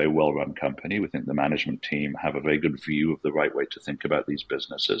it's a very well-run company. We think the management team have a very good view of the right way to think about these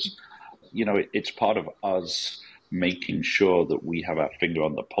businesses. It's part of us making sure that we have our finger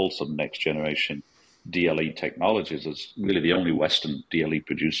on the pulse of next generation DLE technologies. As really the only Western DLE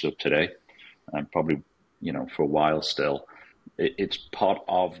producer today, and probably, for a while still. It's part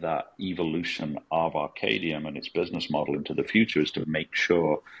of that evolution of Arcadium and its business model into the future, is to make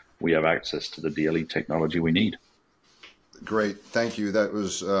sure we have access to the DLE technology we need. Great. Thank you. That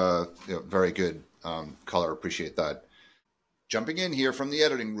was very good color. Appreciate that. Jumping in here from the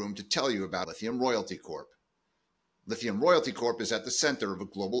editing room to tell you about Lithium Royalty Corp. Lithium Royalty Corp is at the center of a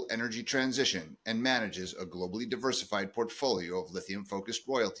global energy transition and manages a globally diversified portfolio of lithium-focused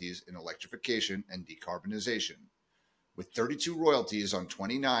royalties in electrification and decarbonization. With 32 royalties on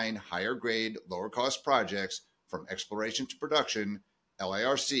 29 higher-grade, lower-cost projects from exploration to production,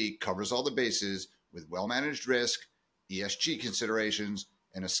 LIRC covers all the bases with well-managed risk, ESG considerations,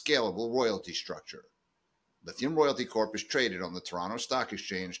 and a scalable royalty structure. Lithium Royalty Corp is traded on the Toronto Stock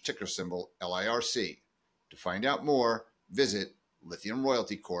Exchange, ticker symbol LIRC. To find out more, visit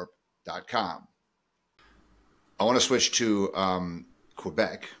lithiumroyaltycorp.com. I want to switch to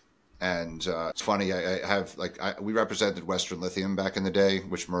Quebec. And it's funny, we represented Western Lithium back in the day,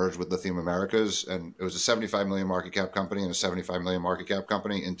 which merged with Lithium Americas. And it was a 75 million market cap company and a 75 million market cap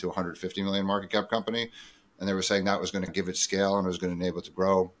company into a 150 million market cap company. And they were saying that was going to give it scale and it was going to enable it to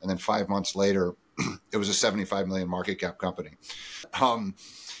grow. And then 5 months later, it was a 75 million market cap company.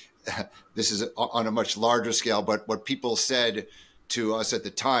 This is on a much larger scale, but what people said to us at the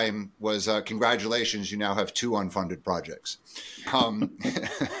time was, congratulations, you now have 2 unfunded projects.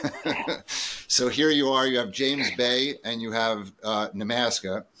 So here you are, you have James Bay and you have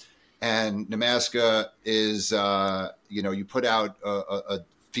Nemaska. And Nemaska is, you put out a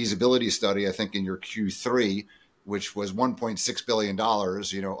feasibility study, I think, in your Q3, which was $1.6 billion,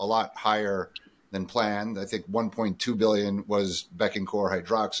 a lot higher than planned. I think 1.2 billion was Bécancour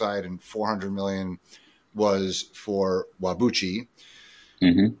hydroxide and 400 million was for Whabouchi.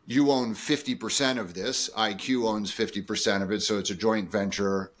 Mm-hmm. You own 50% of this. IQ owns 50% of it, so it's a joint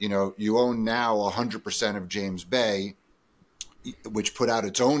venture. You own now 100% of James Bay, which put out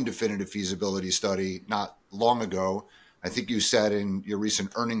its own definitive feasibility study not long ago. I think you said in your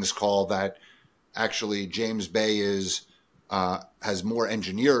recent earnings call that actually James Bay has more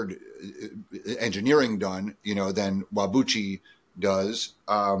engineering done, than Whabouchi does.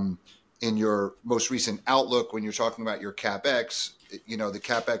 In your most recent outlook, when you're talking about your CapEx, the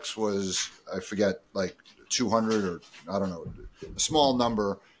CapEx was, I forget, like 200 or I don't know, a small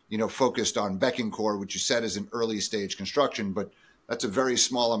number, focused on Bécancour, which you said is an early stage construction, but that's a very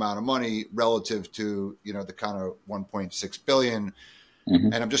small amount of money relative to, the kind of 1.6 billion.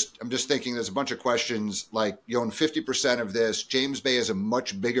 Mm-hmm. And I'm just thinking there's a bunch of questions like you own 50% of this. James Bay is a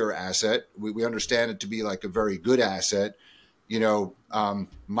much bigger asset. We understand it to be like a very good asset.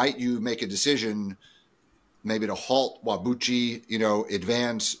 Might you make a decision maybe to halt Whabouchi,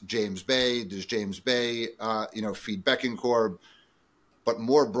 advance James Bay? Does James Bay, feed Bécancour? But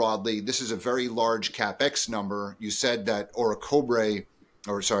more broadly, this is a very large CapEx number. You said that Allkem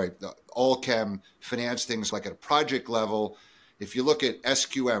finance things like at a project level. If you look at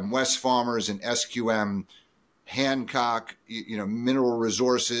SQM Wesfarmers and SQM Hancock, Mineral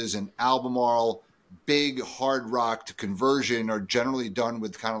Resources and Albemarle, big hard rock to conversion are generally done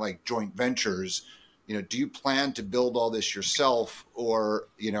with kind of like joint ventures. Do you plan to build all this yourself, or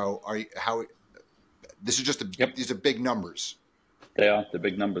these are these are big numbers? They are, the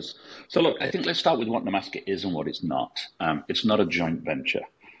big numbers. So look, I think let's start with what Nemaska is and what it's not. It's not a joint venture.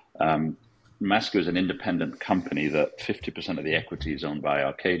 Nemaska is an independent company that 50% of the equity is owned by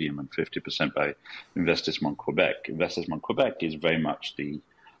Arcadium and 50% by Investissement Quebec. Investissement Quebec is very much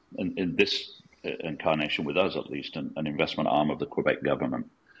in this incarnation with us at least, an investment arm of the Quebec government.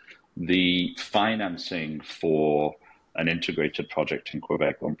 The financing for an integrated project in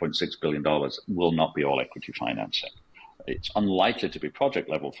Quebec, $1.6 billion, will not be all equity financing. It's unlikely to be project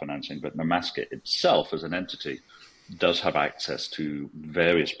level financing, but Nemaska itself as an entity does have access to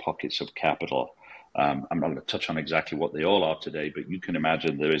various pockets of capital. I'm not going to touch on exactly what they all are today, but you can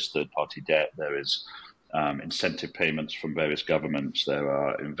imagine there is third-party debt, there is incentive payments from various governments, there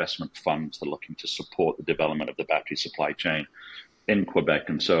are investment funds that are looking to support the development of the battery supply chain in Quebec.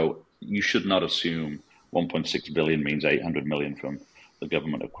 And so you should not assume 1.6 billion means 800 million from the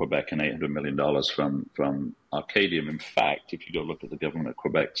government of Quebec and $800 million from Arcadium. In fact, if you go look at the government of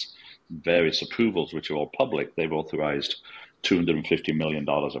Quebec's various approvals, which are all public, they've authorized $250 million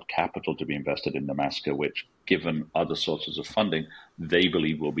of capital to be invested in Nemaska, which, given other sources of funding, they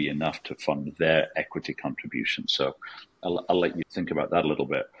believe will be enough to fund their equity contribution. So I'll let you think about that a little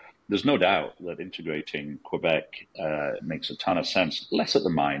bit. There's no doubt that integrating Quebec makes a ton of sense, less at the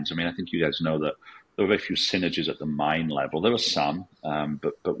mines. I mean, I think you guys know that there are very few synergies at the mine level. There are some,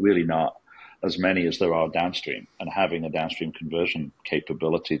 but really not as many as there are downstream. And having a downstream conversion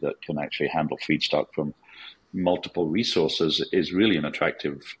capability that can actually handle feedstock from multiple resources is really an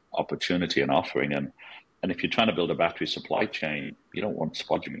attractive opportunity and offering. And if you're trying to build a battery supply chain, you don't want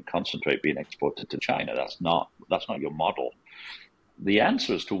spodumene concentrate being exported to China. That's not your model. The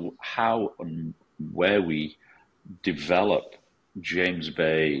answer as to how and where we develop James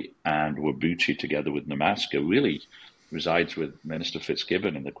Bay and Whabouchi together with Nemaska really resides with Minister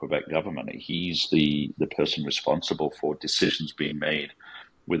Fitzgibbon in the Quebec government. He's the person responsible for decisions being made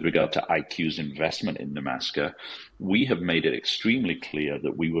with regard to IQ's investment in Nemaska. We have made it extremely clear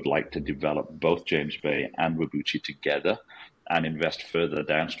that we would like to develop both James Bay and Whabouchi together and invest further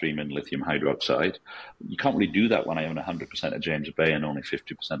downstream in lithium hydroxide. You can't really do that when I own 100% of James Bay and only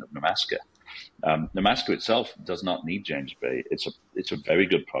 50% of Nemaska. Nemaska itself does not need James Bay. It's a very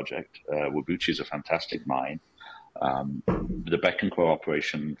good project. Whabouchi is a fantastic mine. The Bécancour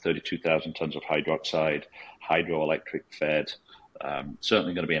operation, 32,000 tons of hydroxide, hydroelectric fed,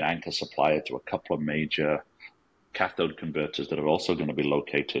 certainly going to be an anchor supplier to a couple of major cathode converters that are also going to be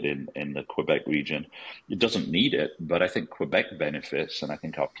located in the Quebec region. It doesn't need it, but I think Quebec benefits and I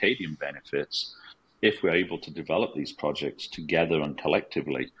think Arcadium benefits if we're able to develop these projects together and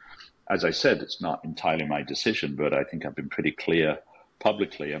collectively. as I said, it's not entirely my decision, but I think I've been pretty clear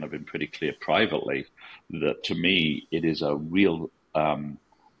publicly and I've been pretty clear privately that to me it is a real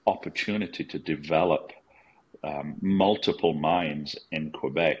opportunity to develop multiple mines in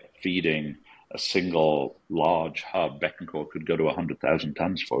Quebec feeding a single large hub. Bécancour could go to 100,000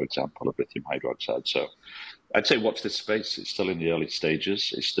 tons, for example, of lithium hydroxide. So I'd say watch this space. It's still in the early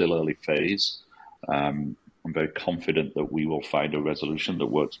stages. It's still early phase. I'm very confident that we will find a resolution that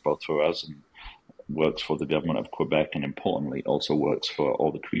works both for us and works for the government of Quebec, and importantly also works for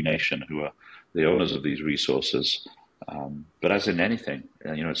all the Cree Nation, who are the owners of these resources. But as in anything,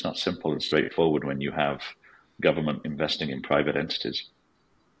 it's not simple and straightforward when you have government investing in private entities.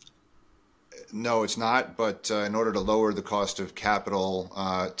 No, it's not. But in order to lower the cost of capital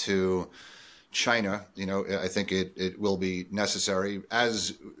to China, I think it will be necessary,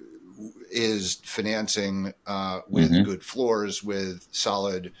 as is financing with good floors, with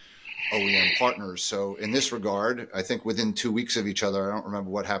solid OEM partners. So in this regard, I think within 2 weeks of each other, I don't remember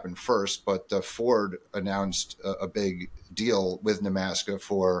what happened first, but Ford announced a big deal with Nemaska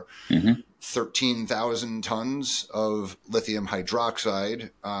for 13,000 tons of lithium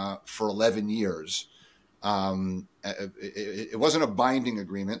hydroxide for 11 years. It wasn't a binding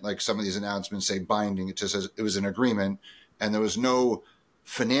agreement like some of these announcements say binding. It just says it was an agreement, and there was no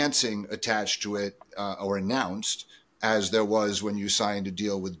financing attached to it or announced, as there was when you signed a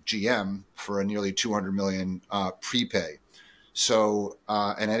deal with GM for a nearly $200 million prepay. So,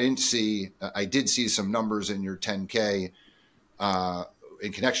 and I did see some numbers in your 10K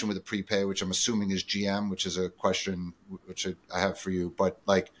in connection with the prepay, which I'm assuming is GM, which is a question which I have for you. But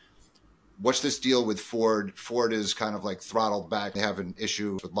what's this deal with Ford? Ford is kind of like throttled back. They have an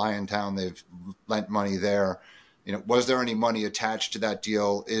issue with Liontown. They've lent money there. Was there any money attached to that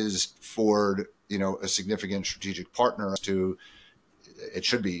deal? Is Ford, a significant strategic partner to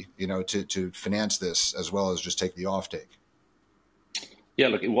finance this as well as just take the offtake? Yeah,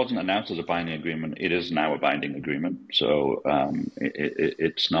 look, it wasn't announced as a binding agreement. It is now a binding agreement. So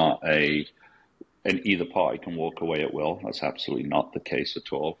it's not and either party can walk away at will. That's absolutely not the case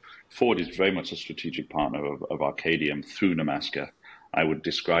at all. Ford is very much a strategic partner of Arcadium through Nemaska. I would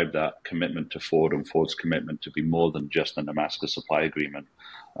describe that commitment to Ford and Ford's commitment to be more than just a Nemaska supply agreement.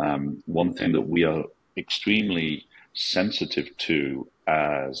 One thing that we are extremely sensitive to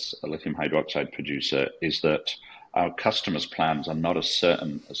as a lithium hydroxide producer is that our customers' plans are not as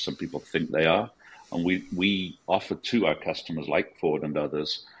certain as some people think they are. And we offer to our customers, like Ford and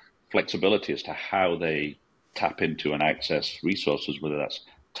others, flexibility as to how they tap into and access resources, whether that's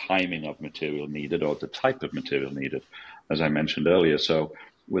timing of material needed or the type of material needed, as I mentioned earlier. So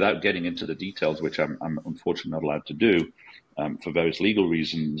without getting into the details, which I'm unfortunately not allowed to do for various legal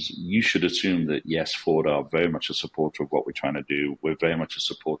reasons, you should assume that, yes, Ford are very much a supporter of what we're trying to do. We're very much a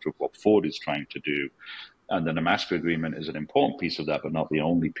supporter of what Ford is trying to do. And the Nemaska agreement is an important piece of that, but not the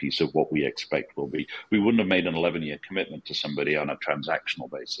only piece of what we expect will be. We wouldn't have made an 11-year commitment to somebody on a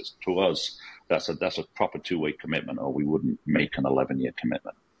transactional basis. To us, that's a proper two-way commitment, or we wouldn't make an 11-year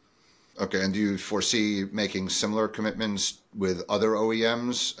commitment. Okay, and do you foresee making similar commitments with other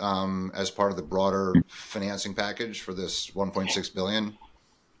OEMs as part of the broader financing package for this $1.6 billion?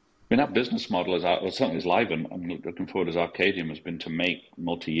 I mean, our business model certainly as Livent, I'm looking forward as Arcadium, has been to make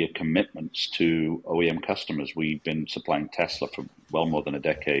multi-year commitments to OEM customers. We've been supplying Tesla for well more than a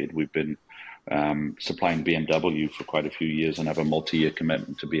decade. We've been supplying BMW for quite a few years and have a multi-year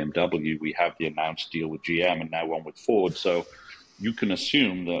commitment to BMW. We have the announced deal with GM and now one with Ford. So you can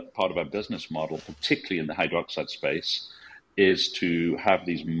assume that part of our business model, particularly in the hydroxide space, is to have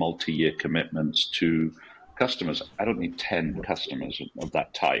these multi-year commitments to customers. I don't need 10 customers of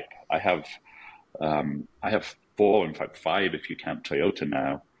that type. I have 4, in fact 5, if you count Toyota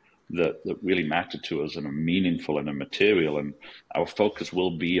now, that really matter to us and are meaningful and are material. And our focus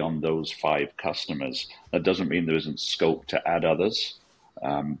will be on those 5 customers. That doesn't mean there isn't scope to add others,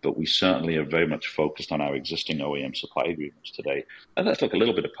 but we certainly are very much focused on our existing OEM supply agreements today. And that's like a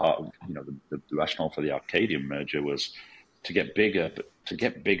little bit of part of the rationale for the Arcadium merger was to get bigger, but to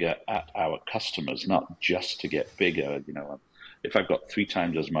get bigger at our customers, not just to get bigger. If I've got 3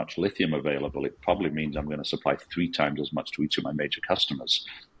 times as much lithium available, it probably means I'm going to supply 3 times as much to each of my major customers,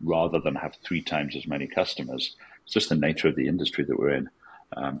 rather than have 3 times as many customers. It's just the nature of the industry that we're in.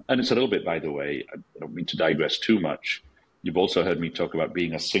 And it's a little bit, by the way, I don't mean to digress too much. You've also heard me talk about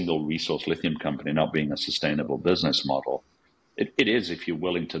being a single resource lithium company, not being a sustainable business model. It is if you're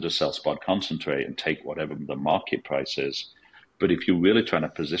willing to just sell spot concentrate and take whatever the market price is. But if you're really trying to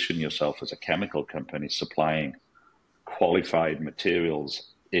position yourself as a chemical company supplying qualified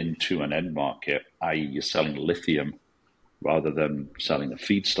materials into an end market, i.e. you're selling lithium rather than selling a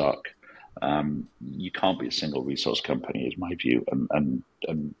feedstock, You can't be a single resource company, is my view. And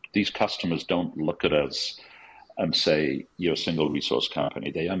these customers don't look at us and say, you're a single resource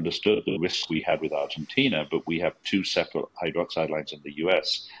company. They understood the risks we had with Argentina, but we have 2 separate hydroxide lines in the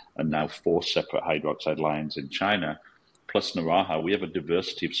US and now 4 separate hydroxide lines in China, plus Naraha. We have a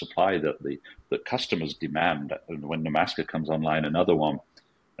diversity of supply that customers demand. And when Nemaska comes online, another one,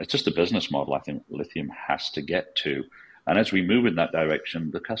 it's just a business model I think lithium has to get to. And as we move in that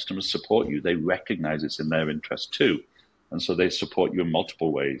direction, the customers support you. They recognize it's in their interest too. And so they support you in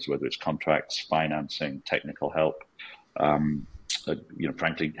multiple ways, whether it's contracts, financing, technical help,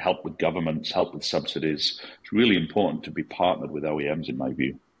 frankly, help with governments, help with subsidies. It's really important to be partnered with OEMs, in my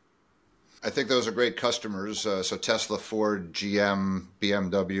view. I think those are great customers. So Tesla, Ford, GM,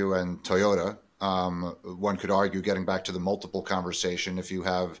 BMW, and Toyota. One could argue, getting back to the multiple conversation, if you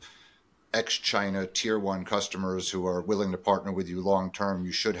have ex-China tier 1 customers who are willing to partner with you long-term,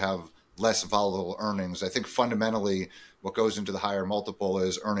 you should have less volatile earnings. I think fundamentally what goes into the higher multiple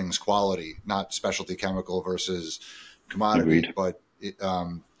is earnings quality, not specialty chemical versus commodity, Agreed. But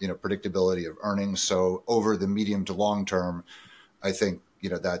predictability of earnings. So over the medium to long term, I think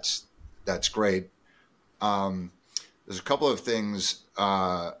that's great. There's a couple of things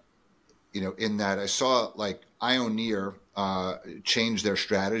in that I saw, like Ioneer change their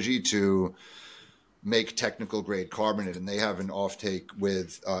strategy to make technical grade carbonate, and they have an offtake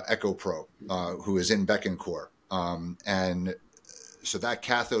with EcoPro, who is in Bécancour. And so that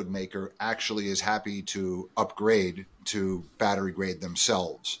cathode maker actually is happy to upgrade to battery grade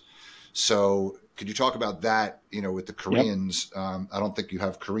themselves. So could you talk about that, with the Koreans? Yep. I don't think you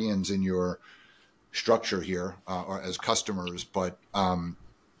have Koreans in your structure here or as customers, but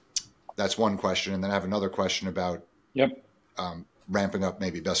that's one question. And then I have another question about ramping up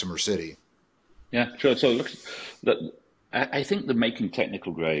maybe Bessemer City. Yeah, sure. So look, I think the making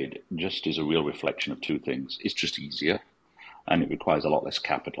technical grade just is a real reflection of 2 things. It's just easier, and it requires a lot less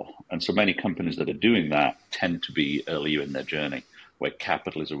capital. And so many companies that are doing that tend to be earlier in their journey, where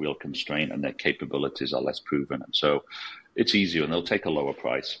capital is a real constraint and their capabilities are less proven. And so it's easier, and they'll take a lower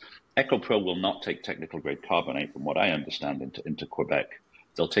price. EcoPro will not take technical grade carbonate, from what I understand, into Quebec.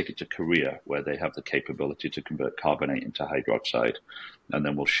 They'll take it to Korea, where they have the capability to convert carbonate into hydroxide, and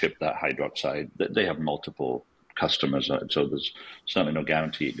then we'll ship that hydroxide. They have multiple customers, so there's certainly no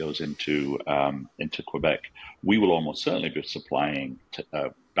guarantee it goes into Quebec. We will almost certainly be supplying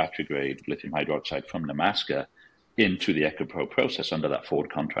battery-grade lithium hydroxide from Nemaska into the EcoPro process under that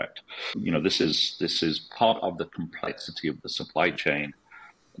Ford contract. This is part of the complexity of the supply chain.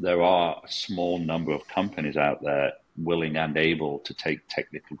 There are a small number of companies out there willing and able to take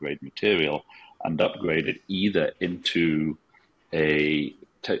technical grade material and upgrade it either into a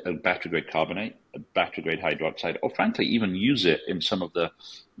battery grade carbonate, a battery grade hydroxide, or frankly even use it in some of the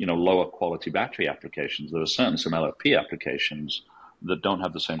lower quality battery applications. There are certainly some LFP applications that don't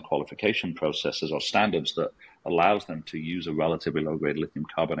have the same qualification processes or standards that allows them to use a relatively low grade lithium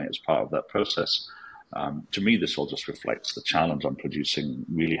carbonate as part of that process. To me, this all just reflects the challenge on producing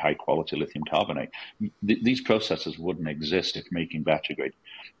really high quality lithium carbonate. These processes wouldn't exist if making battery grade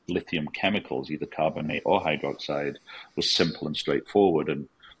lithium chemicals, either carbonate or hydroxide, was simple and straightforward. And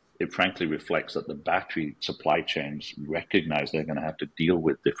it frankly reflects that the battery supply chains recognize they're going to have to deal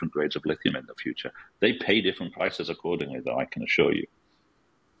with different grades of lithium in the future. They pay different prices accordingly, though, I can assure you.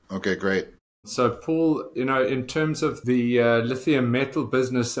 Okay, great. So, Paul, in terms of the lithium metal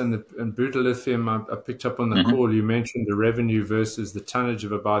business and butyllithium, I picked up on the call. You mentioned the revenue versus the tonnage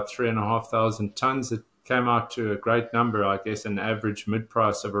of about 3,500 tons. It came out to a great number, I guess, an average mid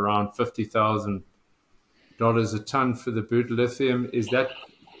price of around $50,000 a ton for the butyllithium. Is that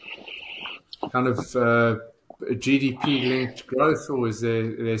kind of GDP-linked growth, or is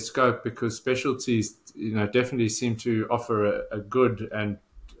there scope? Because specialties, definitely seem to offer a good and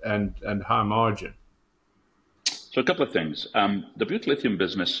high margin. So a couple of things. The butyllithium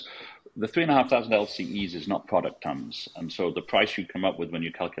business, the 3,500 LCEs is not product tons. And so the price you come up with when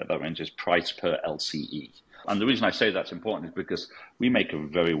you calculate that range is price per LCE. And the reason I say that's important is because we make a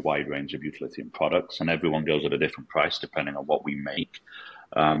very wide range of butyllithium products, and everyone goes at a different price depending on what we make.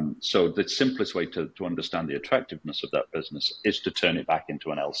 So the simplest way to understand the attractiveness of that business is to turn it back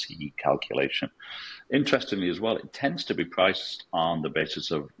into an LCE calculation. Interestingly as well, it tends to be priced on the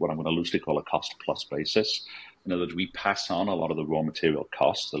basis of what I'm going to loosely call a cost plus basis. In other words, we pass on a lot of the raw material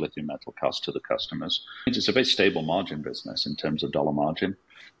costs, the lithium metal costs, to the customers. It's a very stable margin business in terms of dollar margin,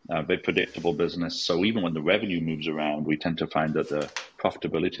 very predictable business. So even when the revenue moves around, we tend to find that the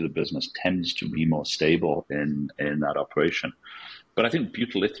profitability of the business tends to be more stable in that operation. But I think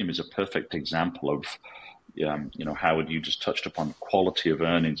butyllithium is a perfect example of Howard, you just touched upon quality of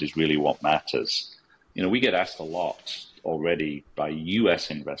earnings is really what matters. We get asked a lot already by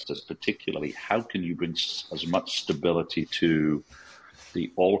US investors, particularly, how can you bring as much stability to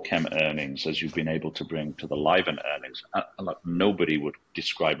the Allkem earnings as you've been able to bring to the Livent earnings? Nobody would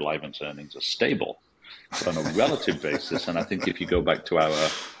describe Livent's earnings as stable. But on a relative basis, and I think if you go back to our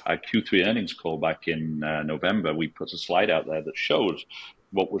Q3 earnings call back in November, we put a slide out there that showed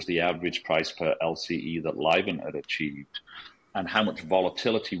what was the average price per LCE that Livent had achieved and how much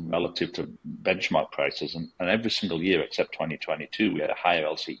volatility relative to benchmark prices. And every single year except 2022, we had a higher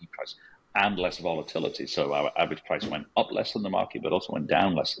LCE price and less volatility. So our average price went up less than the market, but also went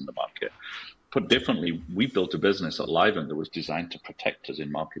down less than the market. Put differently, we built a business at Livent that was designed to protect us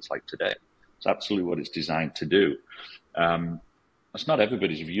in markets like today. It's absolutely what it's designed to do. That's not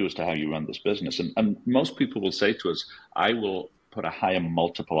everybody's view as to how you run this business. And most people will say to us, I will put a higher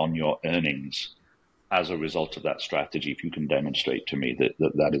multiple on your earnings as a result of that strategy if you can demonstrate to me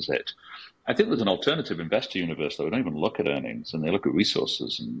that is it. I think there's an alternative investor universe that we don't even look at earnings, and they look at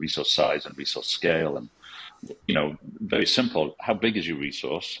resources and resource size and resource scale. And, very simple, how big is your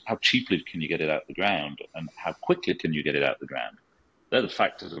resource? How cheaply can you get it out of the ground? And how quickly can you get it out of the ground? They're the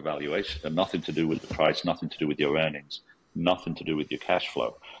factors of valuation. They're nothing to do with the price, nothing to do with your earnings, nothing to do with your cash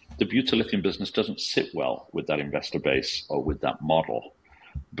flow. The Lithium business doesn't sit well with that investor base or with that model.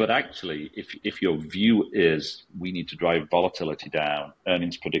 But actually, if your view is we need to drive volatility down,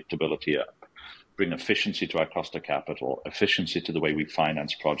 earnings predictability up, bring efficiency to our cost of capital, efficiency to the way we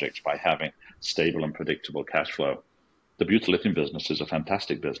finance projects by having stable and predictable cash flow, the Lithium business is a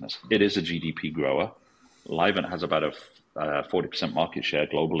fantastic business. It is a GDP grower. Livent has about a 40% market share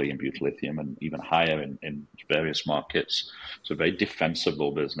globally in Lithium and even higher in various markets. So a very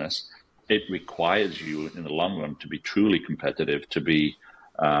defensible business. It requires you in the long run to be truly competitive, to be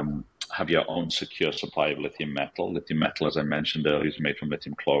have your own secure supply of lithium metal. Lithium metal, as I mentioned earlier, is made from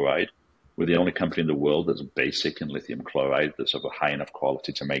lithium chloride. We're the only company in the world that's basic in lithium chloride that's of a high enough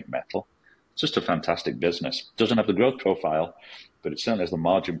quality to make metal. It's just a fantastic business. Doesn't have the growth profile, but it certainly has the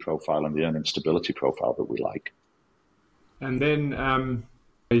margin profile and the earning stability profile that we like. And then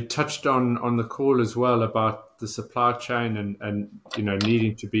you touched on the call as well about the supply chain and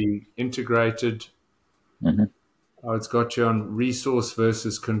needing to be integrated. Mm-hmm. It's got you on resource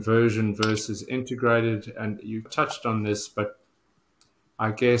versus conversion versus integrated, and you touched on this, but I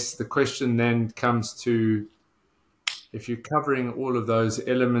guess the question then comes to, if you're covering all of those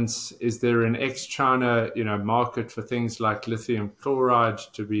elements, is there an ex-China, market for things like lithium chloride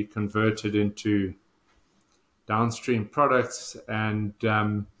to be converted into downstream products, and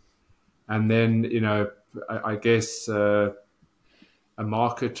then I guess a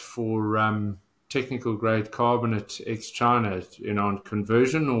market for technical grade carbonate ex-China, on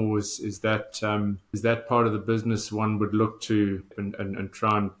conversion, or is that part of the business one would look to and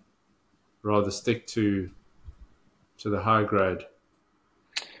try and rather stick to the high grade?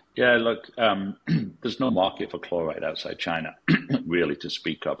 Yeah, look, there's no market for chloride outside China, really, to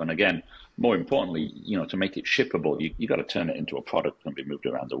speak of. And again, more importantly, to make it shippable, you got to turn it into a product that can be moved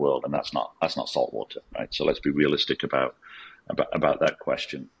around the world, and that's not salt water, right? So let's be realistic about that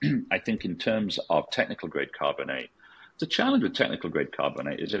question. I think in terms of technical grade carbonate, the challenge with technical grade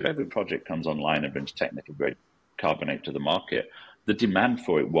carbonate is if every project comes online and brings technical grade carbonate to the market, the demand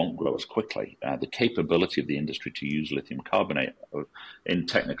for it won't grow as quickly. The capability of the industry to use lithium carbonate in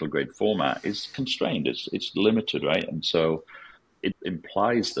technical grade format is constrained. It's limited, right? And so it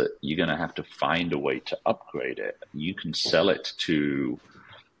implies that you're going to have to find a way to upgrade it. You can sell it to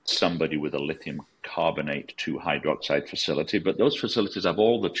somebody with a lithium carbonate to hydroxide facility, but those facilities have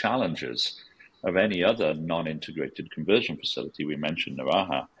all the challenges of any other non-integrated conversion facility. We mentioned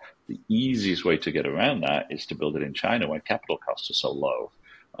Naraha. The easiest way to get around that is to build it in China, where capital costs are so low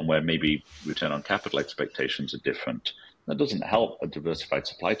and where maybe return on capital expectations are different. That doesn't help a diversified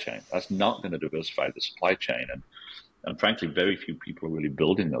supply chain. That's not going to diversify the supply chain. And frankly, very few people are really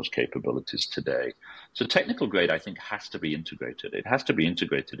building those capabilities today. So technical grade, I think, has to be integrated. It has to be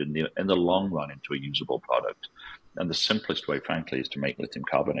integrated in the long run into a usable product. And the simplest way, frankly, is to make lithium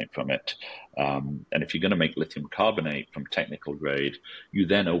carbonate from it. And if you're going to make lithium carbonate from technical grade, you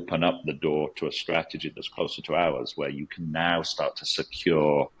then open up the door to a strategy that's closer to ours, where you can now start to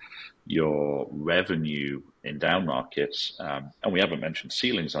secure your revenue in down markets. And we haven't mentioned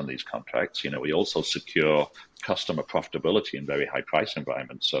ceilings on these contracts. We also secure customer profitability in very high price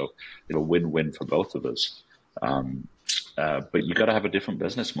environments. So it's a win-win for both of us. But you've got to have a different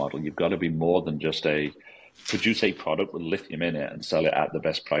business model. You've got to be more than just produce a product with lithium in it and sell it at the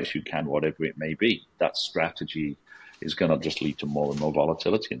best price you can, whatever it may be. That strategy is going to just lead to more and more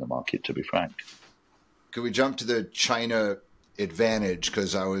volatility in the market, to be frank. Could we jump to the China advantage?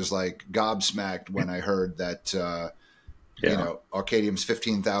 Because I was like gobsmacked when I heard that, Arcadium's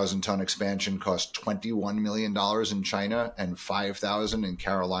 15,000 ton expansion cost $21 million in China and 5,000 in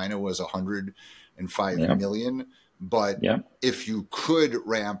Carolina was $105 million. But if you could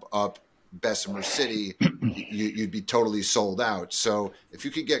ramp up Bessemer City, you'd be totally sold out. So if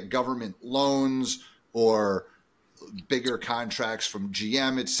you could get government loans or bigger contracts from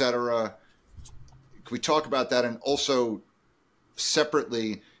GM, et cetera, can we talk about that? And also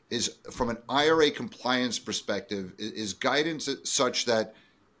separately, is from an IRA compliance perspective, is guidance such that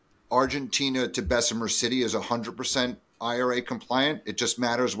Argentina to Bessemer City is 100% IRA compliant? It just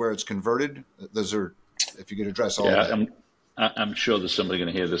matters where it's converted? Those are, if you could address all of that. I'm sure there's somebody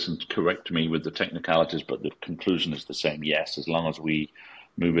going to hear this and correct me with the technicalities, but the conclusion is the same. Yes, as long as we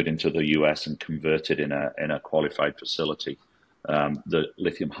move it into the US and convert it in a qualified facility. The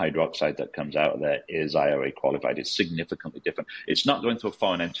lithium hydroxide that comes out of there is IRA qualified. It's significantly different. It's not going to a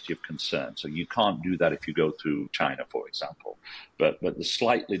foreign entity of concern, so you can't do that if you go through China, for example. But the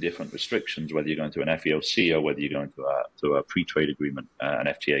slightly different restrictions, whether you're going to an FEOC or whether you're going to a free trade agreement, an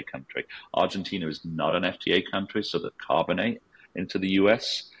FTA country. Argentina is not an FTA country, so the carbonate into the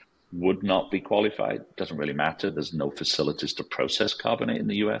US would not be qualified. It doesn't really matter. There's no facilities to process carbonate in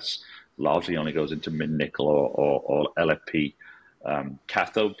the US. Largely only goes into mid-nickel or LFP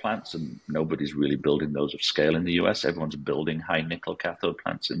cathode plants, and nobody's really building those of scale in the US. Everyone's building high nickel cathode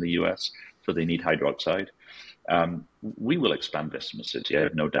plants in the US, so they need hydroxide. We will expand Bessemer City. I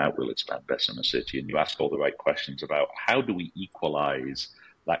have no doubt we'll expand Bessemer City. And you ask all the right questions about how do we equalize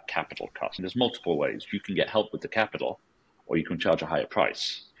that capital cost. And there's multiple ways. You can get help with the capital, or you can charge a higher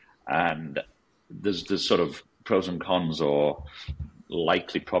price. And there's sort of pros and cons or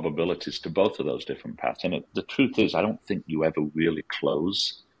likely probabilities to both of those different paths. And the truth is, I don't think you ever really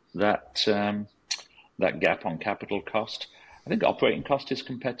close that gap on capital cost. I think operating cost is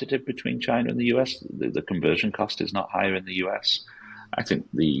competitive between China and the US. The conversion cost is not higher in the US. I think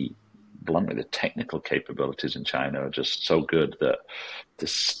bluntly, the technical capabilities in China are just so good that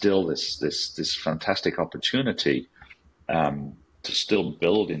there's still this fantastic opportunity to still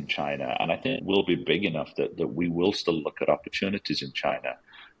build in China. And I think we'll be big enough that we will still look at opportunities in China.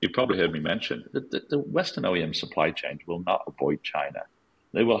 You've probably heard me mention that the Western OEM supply chains will not avoid China.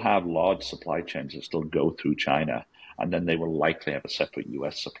 They will have large supply chains that still go through China, and then they will likely have a separate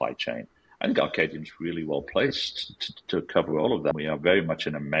US supply chain. I think Arcadium's really well placed to cover all of that. We are very much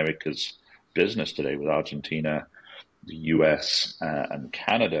in America's business today with Argentina, the US, and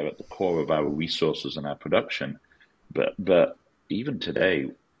Canada at the core of our resources and our production. But even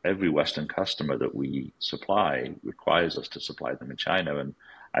today, every Western customer that we supply requires us to supply them in China, and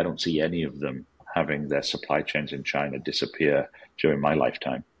I don't see any of them having their supply chains in China disappear during my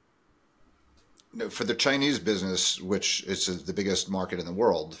lifetime. For the Chinese business, which is the biggest market in the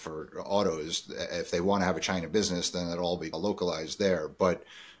world for autos, if they want to have a China business, then it'll all be localized there. But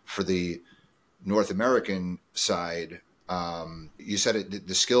for the North American side, you said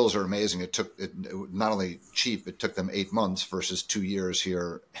the skills are amazing. It took not only cheap, it took them 8 months versus 2 years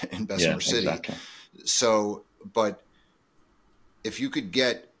here in Bessemer City. Exactly. So, but if you could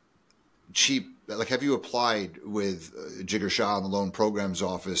get cheap, like, have you applied with Jigar Shah in the Loan Programs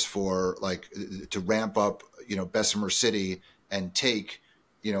Office for to ramp up, Bessemer City and take,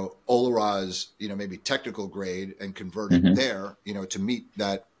 Olaroz, maybe technical grade and convert it there, to meet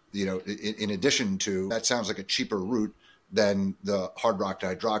that, in addition to that, sounds like a cheaper route than the hard rock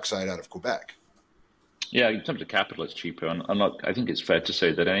hydroxide out of Quebec. Yeah, in terms of capital, it's cheaper. And look, I think it's fair to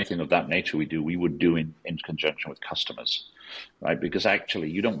say that anything of that nature we would do in conjunction with customers, right? Because actually,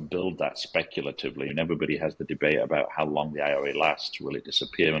 you don't build that speculatively. And everybody has the debate about how long the IRA lasts. Will it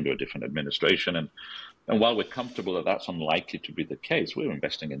disappear under a different administration? And while we're comfortable that that's unlikely to be the case, we're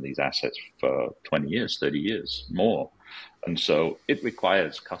investing in these assets for 20 years, 30 years, more. And so it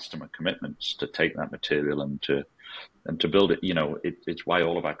requires customer commitments to take that material and to build it. It's why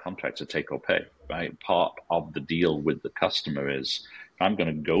all of our contracts are take or pay, right? Part of the deal with the customer is, I'm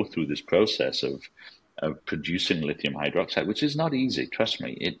going to go through this process of producing lithium hydroxide, which is not easy. Trust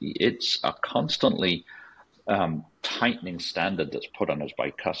me, it's a constantly tightening standard that's put on us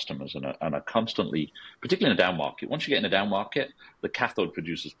by customers, and a constantly, particularly in a down market. Once you get in a down market, the cathode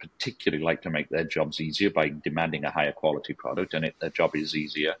producers particularly like to make their jobs easier by demanding a higher quality product, and their job is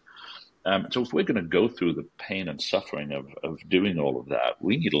easier. So if we're going to go through the pain and suffering of doing all of that,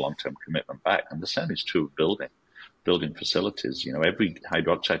 we need a long-term commitment back. And the same is true of building facilities. Every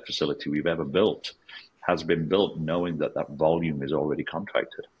hydroxide facility we've ever built has been built knowing that volume is already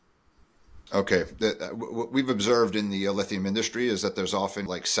contracted. Okay. What we've observed in the lithium industry is that there's often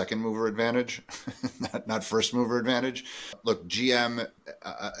like second mover advantage, not first mover advantage. Look, GM,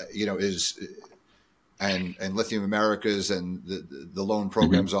 is and Lithium Americas and the Loan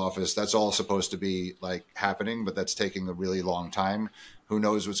Programs Office, that's all supposed to be like happening, but that's taking a really long time. Who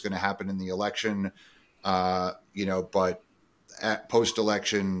knows what's going to happen in the election? But at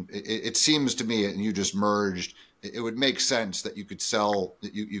post-election, it seems to me, and you just merged, it would make sense that you could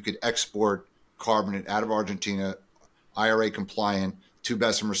you could export carbonate out of Argentina, IRA compliant, to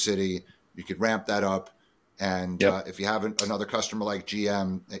Bessemer City. You could ramp that up. And if you have another customer like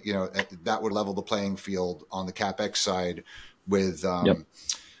GM, that would level the playing field on the CapEx side with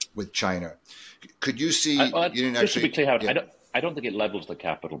China. Could you see? Just to be clear, I don't think it levels the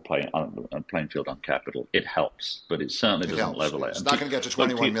capital playing field on capital. It helps, but it certainly doesn't level it. It's not going to get to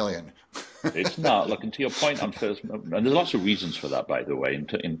 21 million. It's not. Look, and to your point on first, and there's lots of reasons for that, by the way,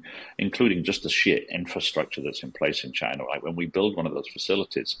 including just the sheer infrastructure that's in place in China. Like when we build one of those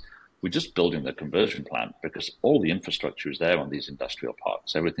facilities, we're just building the conversion plant because all the infrastructure is there on these industrial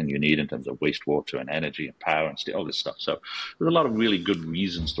parks, everything you need in terms of wastewater and energy and power and all this stuff. So there's a lot of really good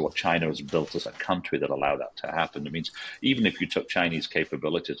reasons to what China has built as a country that allow that to happen. It means even if you took Chinese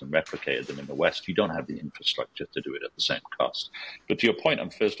capabilities and replicated them in the West, you don't have the infrastructure to do it at the same cost. But to your point on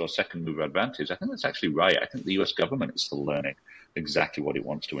first or second mover advantage, I think that's actually right. I think the US government is still learning exactly what it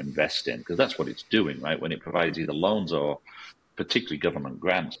wants to invest in, because that's what it's doing, right? When it provides either loans or particularly government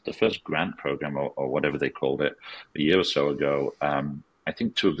grants. The first grant program, or whatever they called it, a year or so ago, I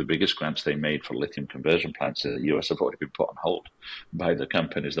think two of the biggest grants they made for lithium conversion plants in the US have already been put on hold by the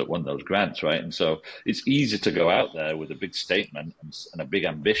companies that won those grants, right? And so it's easy to go out there with a big statement and a big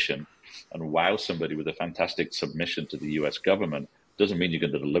ambition and wow somebody with a fantastic submission to the US government. Doesn't mean you're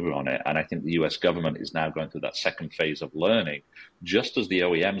going to deliver on it. And I think the US government is now going through that second phase of learning, just as the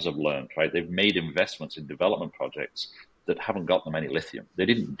OEMs have learned, right? They've made investments in development projects that haven't got them any lithium. They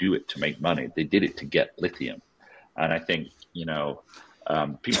didn't do it to make money. They did it to get lithium. And I think,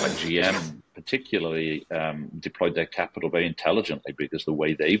 people like GM particularly deployed their capital very intelligently, because the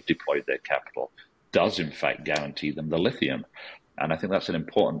way they've deployed their capital does in fact guarantee them the lithium. And I think that's an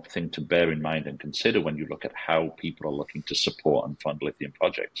important thing to bear in mind and consider when you look at how people are looking to support and fund lithium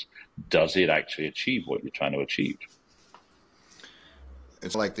projects. Does it actually achieve what you're trying to achieve?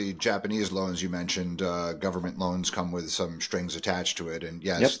 It's like the Japanese loans you mentioned. Government loans come with some strings attached to it, and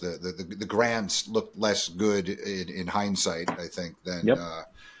yes, the grants look less good in hindsight, I think,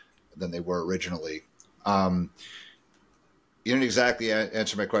 than they were originally. You didn't exactly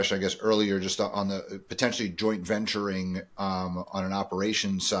answer my question, I guess, earlier, just on the potentially joint venturing on an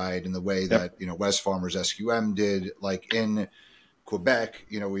operations side in the way that West Farmers SQM did, like in Quebec.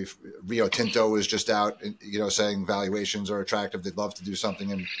 Rio Tinto was just out, saying valuations are attractive. They'd love to do something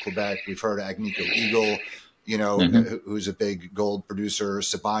in Quebec. We've heard Agnico Eagle, who's a big gold producer.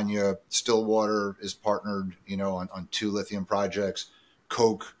 Sibanye, Stillwater is partnered, on 2 lithium projects.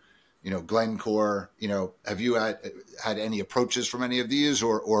 Coke, Glencore. Have you had any approaches from any of these,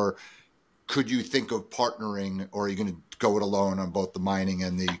 or could you think of partnering, or are you going to go it alone on both the mining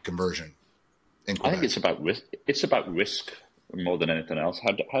and the conversion in Quebec? I think it's about risk. It's about risk more than anything else.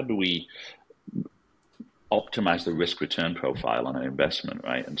 How do we optimize the risk return profile on an investment,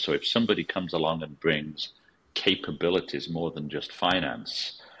 right? And so if somebody comes along and brings capabilities more than just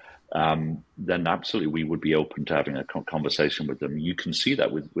finance, then absolutely we would be open to having a conversation with them. You can see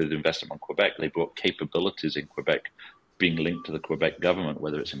that with Investment on Quebec. They brought capabilities in Quebec being linked to the Quebec government,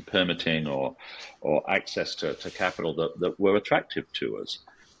 whether it's in permitting or access to capital that were attractive to us.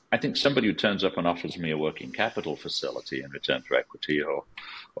 I think somebody who turns up and offers me a working capital facility in return for equity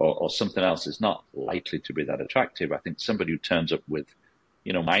or something else is not likely to be that attractive. I think somebody who turns up with,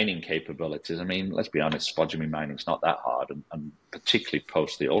 mining capabilities. I mean, let's be honest, spodumene mining is not that hard, and particularly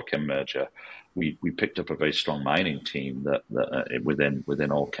post the Allkem merger, we picked up a very strong mining team that within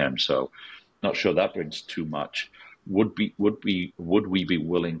Allkem. So, not sure that brings too much. Would we be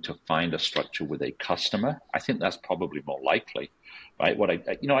willing to find a structure with a customer? I think that's probably more likely. Right.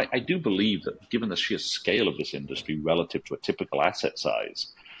 I do believe that given the sheer scale of this industry relative to a typical asset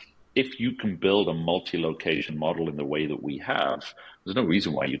size, if you can build a multi-location model in the way that we have, there's no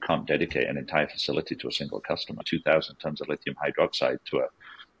reason why you can't dedicate an entire facility to a single customer. 2,000 tons of lithium hydroxide to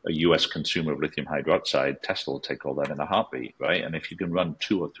a U.S. consumer of lithium hydroxide, Tesla will take all that in a heartbeat, right? And if you can run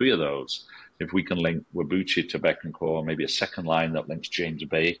 2 or 3 of those, if we can link Whabouchi to Bécancour, maybe a second line that links James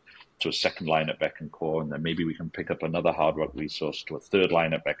Bay to a second line at Bécancour, and then maybe we can pick up another hard rock resource to a third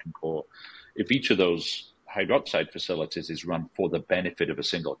line at Bécancour. If each of those hydroxide facilities is run for the benefit of a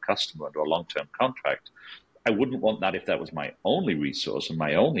single customer under a long-term contract, I wouldn't want that if that was my only resource and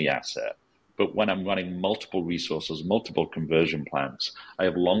my only asset. But when I'm running multiple resources, multiple conversion plants, I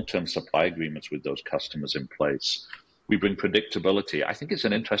have long-term supply agreements with those customers in place. We bring predictability. I think it's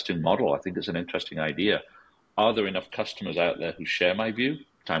an interesting model. I think it's an interesting idea. Are there enough customers out there who share my view?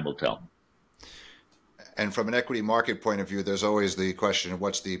 Time will tell. And from an equity market point of view, there's always the question of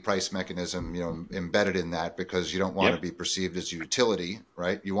what's the price mechanism, embedded in that, because you don't want to be perceived as utility,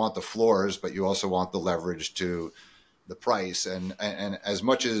 right? You want the floors, but you also want the leverage to the price. And as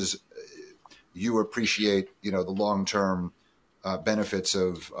much as you appreciate, the long-term benefits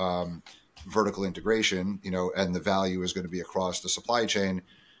of vertical integration, and the value is going to be across the supply chain.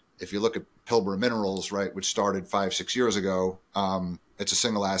 If you look at Pilbara Minerals, right, which started 5-6 years ago, it's a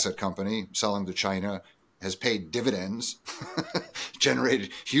single asset company selling to China, has paid dividends,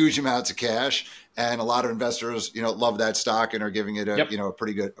 generated huge amounts of cash, and a lot of investors, love that stock and are giving it a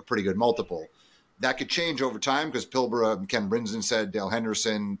pretty good multiple. That could change over time because Pilbara, Ken Brinson said, Dale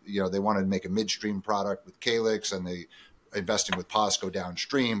Henderson, they wanted to make a midstream product with Calyx, and they investing with POSCO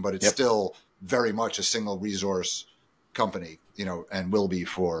downstream, but it's still very much a single resource company, and will be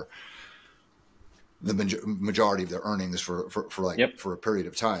for the majority of their earnings for a period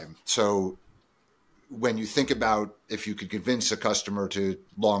of time. So when you think about if you could convince a customer to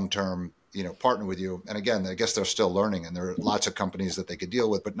long-term, partner with you, and again, I guess they're still learning, and there are lots of companies that they could deal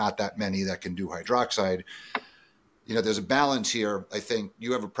with, but not that many that can do hydroxide. There's a balance here. I think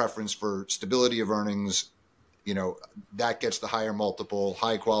you have a preference for stability of earnings. That gets the higher multiple,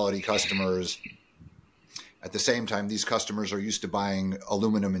 high quality customers. At the same time, these customers are used to buying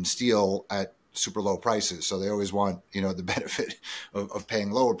aluminum and steel at super low prices. So they always want, the benefit of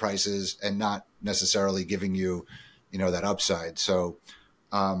paying lower prices and not necessarily giving you, that upside. So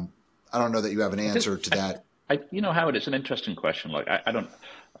I don't know that you have an answer to that. Howard, it's an interesting question. Like,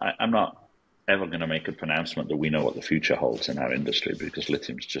 I'm not ever going to make a pronouncement that we know what the future holds in our industry, because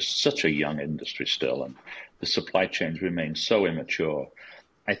lithium is just such a young industry still, and the supply chains remain so immature.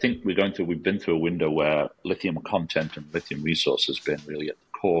 I think we've been through a window where lithium content and lithium resource has been really at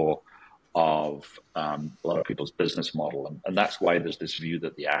the core of a lot of people's business model. And that's why there's this view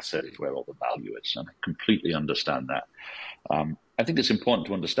that the asset is where all the value is. And I completely understand that. I think it's important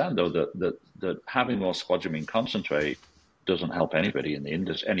to understand, though, that having more spodumene concentrate doesn't help anybody in the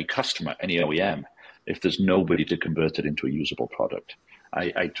industry, any customer, any OEM, if there's nobody to convert it into a usable product.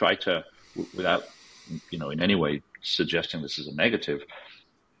 I try to, without in any way suggesting this is a negative,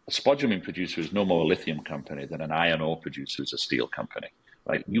 a spodumene producer is no more a lithium company than an iron ore producer is a steel company.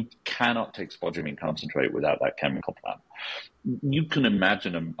 Right? You cannot take spodumene concentrate without that chemical plant. You can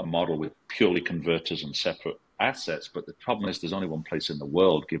imagine a model with purely converters and separate assets, but the problem is there's only one place in the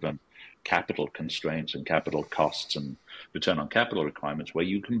world, given capital constraints and capital costs and return on capital requirements, where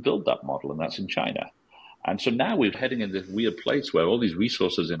you can build that model, and that's in China. And so now we're heading in this weird place where all these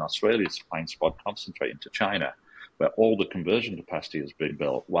resources in Australia are supplying spod concentrate into China, where all the conversion capacity has been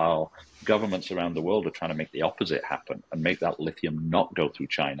built, while governments around the world are trying to make the opposite happen and make that lithium not go through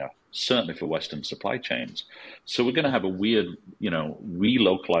China, certainly for Western supply chains. So we're going to have a weird,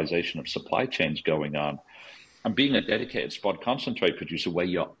 relocalization of supply chains going on. And being a dedicated spod concentrate producer where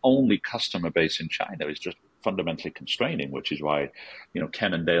your only customer base in China is just fundamentally constraining, which is why,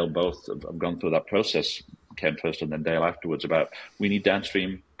 Ken and Dale both have gone through that process, Ken first and then Dale afterwards, about we need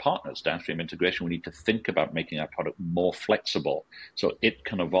downstream partners, downstream integration. We need to think about making our product more flexible so it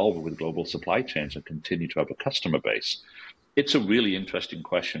can evolve with global supply chains and continue to have a customer base. It's a really interesting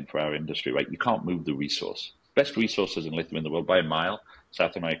question for our industry, right? You can't move the resource. Best resources in lithium in the world by a mile,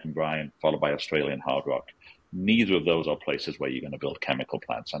 South American brine, followed by Australian hard rock. Neither of those are places where you're going to build chemical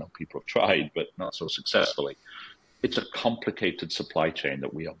plants. I know people have tried, but not so successfully. It's a complicated supply chain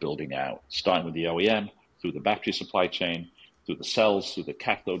that we are building out, starting with the OEM, through the battery supply chain, through the cells, through the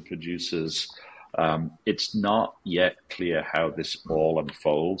cathode producers. It's not yet clear how this all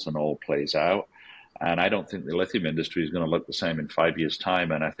unfolds and all plays out. And I don't think the lithium industry is going to look the same in 5 years'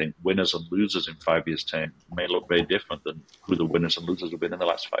 time. And I think winners and losers in 5 years' time may look very different than who the winners and losers have been in the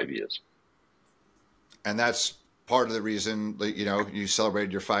last 5 years. And that's part of the reason that, you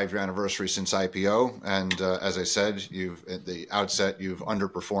celebrated your 5-year anniversary since IPO. And as I said, at the outset, you've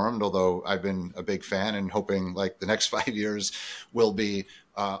underperformed, although I've been a big fan and hoping like the next 5 years will be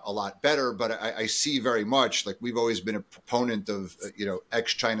a lot better. But I see very much, like, we've always been a proponent of,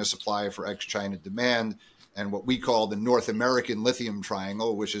 ex-China supply for ex-China demand, and what we call the North American lithium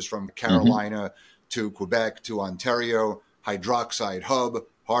triangle, which is from Carolina to Quebec to Ontario, hydroxide hub,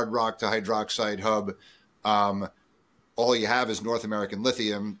 hard rock to hydroxide hub. All you have is North American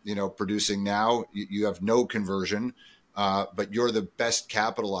lithium, producing now. You have no conversion, but you're the best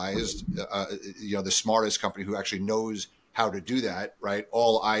capitalized, the smartest company who actually knows how to do that, right?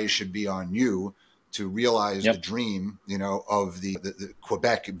 All eyes should be on you to realize the dream, of the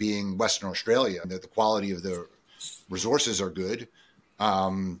Quebec being Western Australia, that the quality of the resources are good.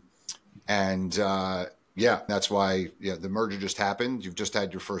 That's why the merger just happened. You've just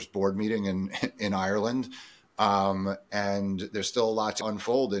had your first board meeting in Ireland. And there's still a lot to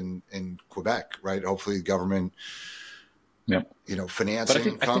unfold in Quebec, right? Hopefully the government,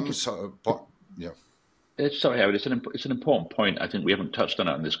 financing comes. Sorry, Howard, it's an important point. I think we haven't touched on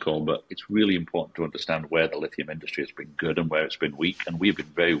it on this call, but it's really important to understand where the lithium industry has been good and where it's been weak. And we've been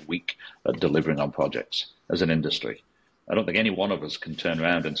very weak at delivering on projects as an industry. I don't think any one of us can turn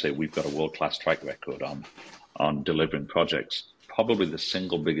around and say we've got a world-class track record on delivering projects. Probably the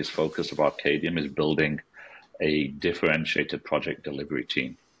single biggest focus of Arcadium is building a differentiated project delivery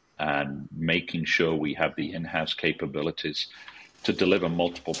team and making sure we have the in-house capabilities to deliver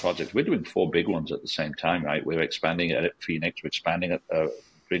multiple projects. We're doing 4 big ones at the same time, right? We're expanding at Phoenix, we're expanding at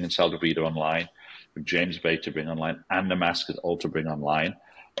bringing Sal de Vida online, with James Bay to bring online, and Damascus all to bring online.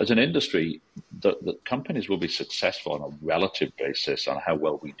 As an industry, the companies will be successful on a relative basis on how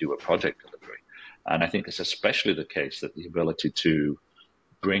well we do a project delivery. And I think it's especially the case that the ability to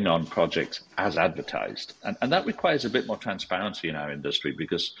bring on projects as advertised. And that requires a bit more transparency in our industry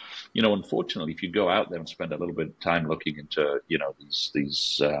because, unfortunately, if you go out there and spend a little bit of time looking into,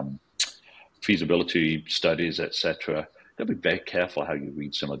 these feasibility studies, etc., you've got to be very careful how you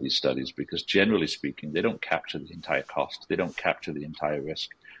read some of these studies because, generally speaking, they don't capture the entire cost. They don't capture the entire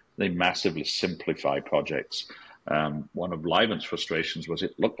risk. They massively simplify projects. One of Livent's frustrations was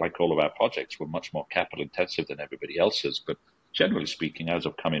it looked like all of our projects were much more capital intensive than everybody else's, but generally speaking, as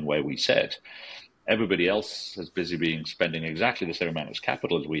of coming where we said, everybody else is busy spending exactly the same amount of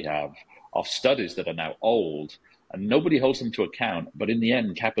capital as we have of studies that are now old, and nobody holds them to account. But in the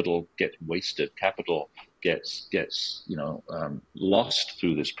end, capital gets wasted. Capital gets lost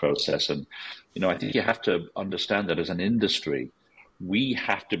through this process. And I think you have to understand that as an industry, we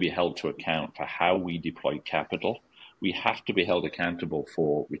have to be held to account for how we deploy capital. We have to be held accountable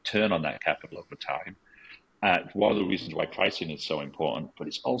for return on that capital over time. One of the reasons why pricing is so important, but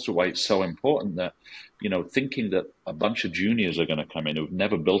it's also why it's so important that, thinking that a bunch of juniors are going to come in who've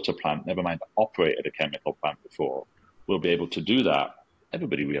never built a plant, never mind operated a chemical plant before, will be able to do that.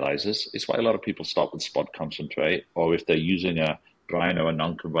 Everybody realizes it's why a lot of people stop with spot concentrate, or if they're using a brine or a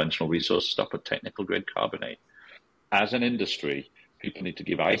non-conventional resource, stop at technical grade carbonate. As an industry, people need to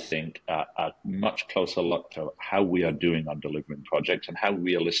give, I think, a much closer look to how we are doing on delivering projects and how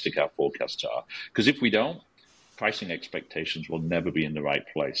realistic our forecasts are. Because if we don't, pricing expectations will never be in the right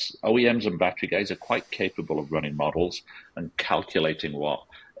place. OEMs and battery guys are quite capable of running models and calculating what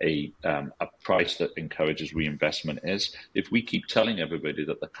a price that encourages reinvestment is. If we keep telling everybody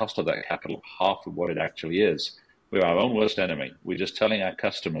that the cost of that capital is half of what it actually is, we're our own worst enemy. We're just telling our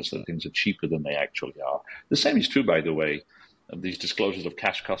customers that things are cheaper than they actually are. The same is true, by the way, of these disclosures of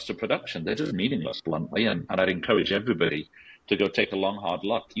cash cost of production. They're just meaningless, bluntly, and I'd encourage everybody to go take a long, hard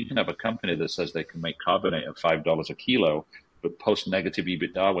look. You can have a company that says they can make carbonate at $5 a kilo, but post negative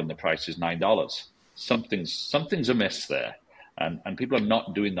EBITDA when the price is $9. Something's amiss there. And people are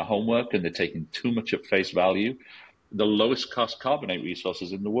not doing the homework, and they're taking too much at face value. The lowest cost carbonate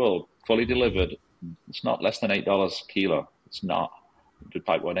resources in the world, fully delivered, it's not less than $8 a kilo. It's not,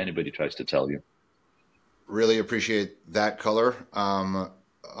 despite what anybody tries to tell you. Really appreciate that color.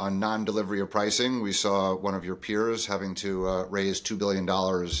 On non-delivery of pricing, we saw one of your peers having to raise $2 billion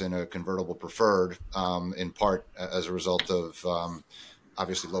in a convertible preferred, in part as a result of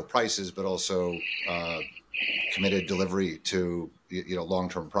obviously low prices, but also committed delivery to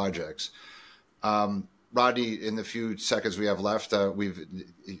long-term projects. Rodney, in the few seconds we have left, we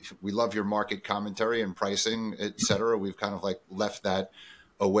love your market commentary and pricing, et cetera. We've kind of left that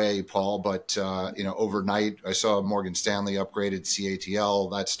away, Paul, but overnight I saw Morgan Stanley upgraded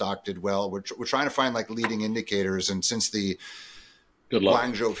CATL. That stock did well. We're trying to find leading indicators, and since the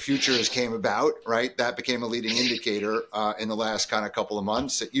Guangzhou futures came about, right, that became a leading indicator in the last kind of couple of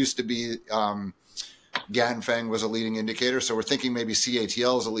months. It used to be Ganfeng was a leading indicator, so we're thinking maybe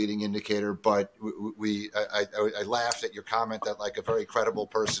CATL is a leading indicator. But I laughed at your comment that a very credible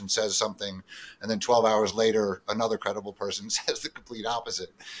person says something, and then 12 hours later, another credible person says the complete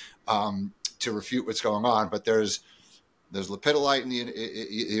opposite to refute what's going on. But there's lepidolite in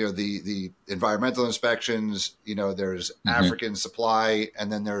the environmental inspections. There's African supply, and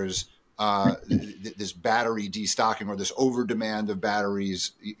then there's this battery destocking, or this over demand of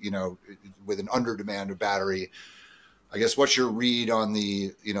batteries, with an under demand of battery. I guess what's your read on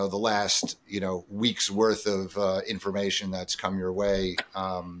the last week's worth of information that's come your way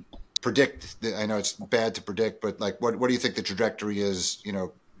predict? I know it's bad to predict, but like, what do you think the trajectory is,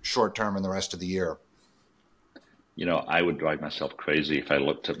 short term and the rest of the year? I would drive myself crazy if I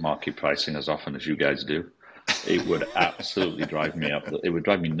looked at market pricing as often as you guys do. It would absolutely drive me up. It would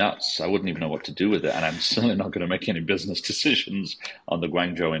drive me nuts. I wouldn't even know what to do with it. And I'm certainly not going to make any business decisions on the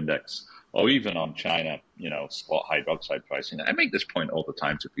Guangzhou index or even on China, spot hydroxide pricing. I make this point all the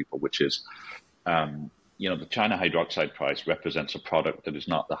time to people, which is, the China hydroxide price represents a product that is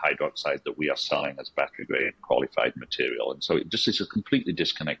not the hydroxide that we are selling as battery grade qualified material. And so it just is a completely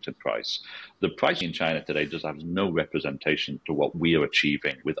disconnected price. The price in China today just has no representation to what we are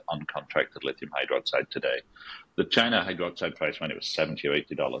achieving with uncontracted lithium hydroxide today. The China hydroxide price when it was $70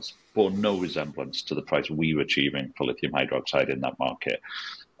 or $80 bore no resemblance to the price we were achieving for lithium hydroxide in that market.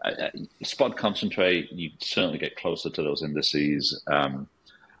 Spot concentrate, you certainly get closer to those indices.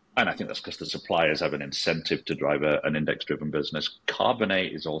 And I think that's because the suppliers have an incentive to drive an index-driven business.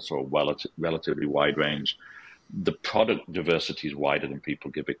 Carbonate is also a relatively wide range. The product diversity is wider than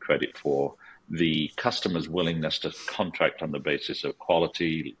people give it credit for. The customer's willingness to contract on the basis of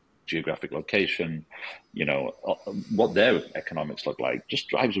quality, geographic location, what their economics look like, just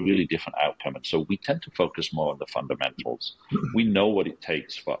drives a really different outcome. And so we tend to focus more on the fundamentals. We know what it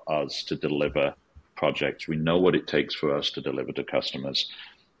takes for us to deliver projects. We know what it takes for us to deliver to customers.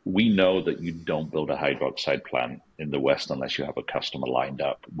 We know that you don't build a hydroxide plant in the West unless you have a customer lined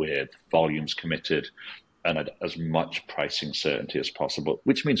up with volumes committed and at as much pricing certainty as possible,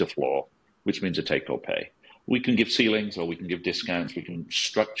 which means a floor, which means a take or pay. We can give ceilings or we can give discounts. We can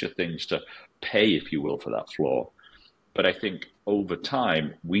structure things to pay, if you will, for that floor. But I think over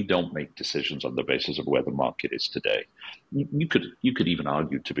time, we don't make decisions on the basis of where the market is today. You could even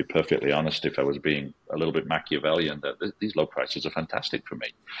argue, to be perfectly honest, if I was being a little bit Machiavellian, that these low prices are fantastic for me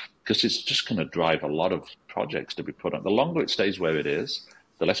because it's just going to drive a lot of projects to be put on. The longer it stays where it is,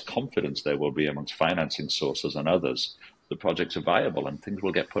 the less confidence there will be amongst financing sources and others. The projects are viable and things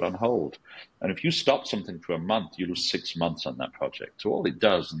will get put on hold. And if you stop something for a month, you lose 6 months on that project. So all it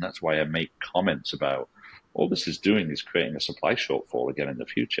does, and that's why I make comments about all this is doing is creating a supply shortfall again in the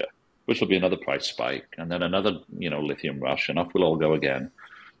future, which will be another price spike and then another, lithium rush, and off we'll all go again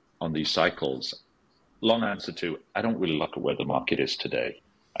on these cycles. Long answer to, I don't really look at where the market is today.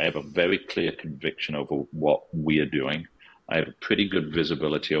 I have a very clear conviction over what we are doing. I have a pretty good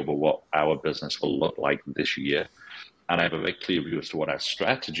visibility over what our business will look like this year. And I have a very clear view as to what our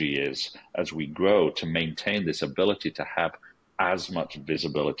strategy is as we grow to maintain this ability to have as much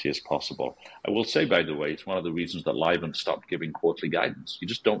visibility as possible. I will say, by the way, it's one of the reasons that Livent stopped giving quarterly guidance. You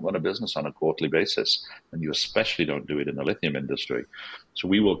just don't run a business on a quarterly basis, and you especially don't do it in the lithium industry. So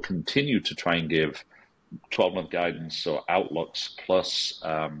we will continue to try and give 12-month guidance or outlooks plus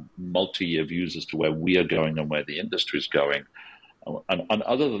multi-year views as to where we are going and where the industry is going. And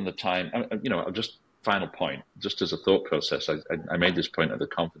other than the time, just final point, just as a thought process, I made this point at the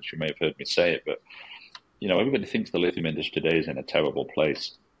conference, you may have heard me say it, but everybody thinks the lithium industry today is in a terrible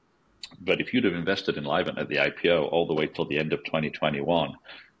place. But if you'd have invested in Livent at the IPO all the way till the end of 2021,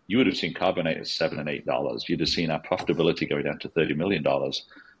 you would have seen Carbonate at $7 and $8. You'd have seen our profitability go down to $30 million.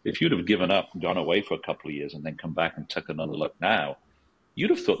 If you'd have given up, gone away for a couple of years, and then come back and took another look now, you'd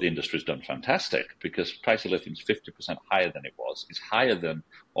have thought the industry's done fantastic because price of lithium is 50% higher than it was. It's higher than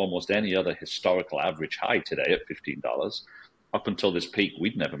almost any other historical average high today at $15. Up until this peak,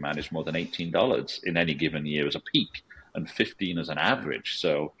 we'd never managed more than $18 in any given year as a peak and 15 as an average.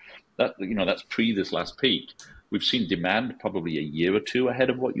 So that's pre this last peak. We've seen demand probably a year or two ahead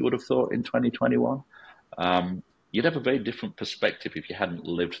of what you would have thought in 2021. You'd have a very different perspective if you hadn't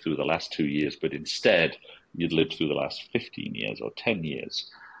lived through the last 2 years, but instead you'd lived through the last 15 years or 10 years.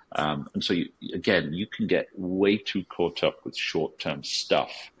 And so, you can get way too caught up with short-term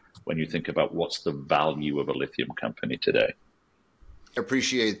stuff when you think about what's the value of a lithium company today.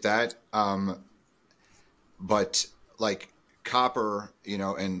 Appreciate that. But like copper,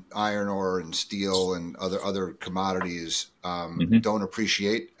 and iron ore and steel and other commodities don't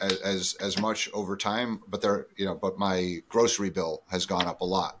appreciate as much over time, but but my grocery bill has gone up a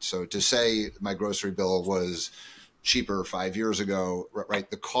lot. So to say my grocery bill was cheaper 5 years ago, right?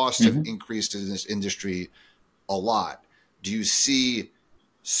 The costs have increased in this industry a lot. Do you see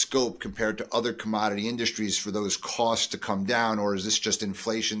scope compared to other commodity industries for those costs to come down, or is this just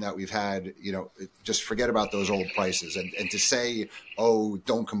inflation that we've had? Just forget about those old prices and to say, oh,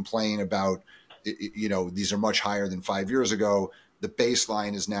 don't complain about, these are much higher than 5 years ago. The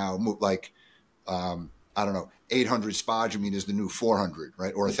baseline is now like, 800 spodumene is the new 400,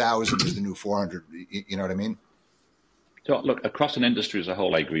 right? Or 1,000 is the new 400. You know what I mean? So look, across an industry as a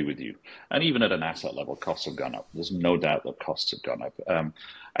whole, I agree with you. And even at an asset level, costs have gone up. There's no doubt that costs have gone up.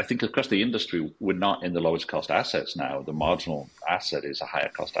 I think across the industry, we're not in the lowest cost assets now. The marginal asset is a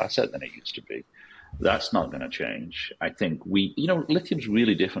higher cost asset than it used to be. That's not going to change. I think lithium's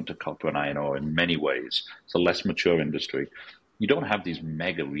really different to copper and iron ore in many ways. It's a less mature industry. You don't have these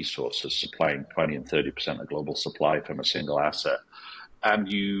mega resources supplying 20 and 30% of global supply from a single asset. And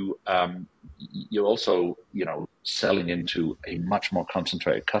you're also, selling into a much more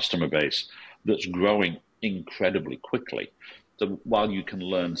concentrated customer base that's growing incredibly quickly. So while you can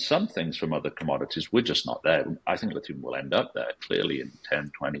learn some things from other commodities, we're just not there. I think lithium will end up there clearly in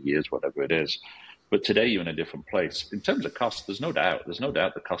 10, 20 years, whatever it is. But today you're in a different place. In terms of cost, there's no doubt. There's no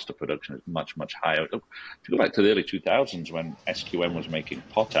doubt the cost of production is much, much higher. If you go back to the early 2000s when SQM was making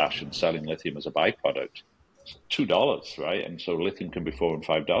potash and selling lithium as a byproduct, $2, right? And so lithium can be $4 and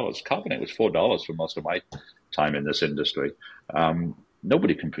 $5. Carbonate was $4 for most of my time in this industry.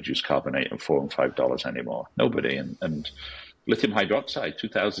 Nobody can produce carbonate at $4 and $5 anymore. Nobody. And lithium hydroxide,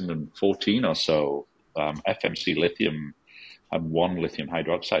 2014 or so, FMC Lithium had one lithium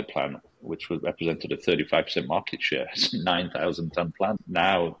hydroxide plant, which represented a 35% market share. It's a 9,000 ton plant.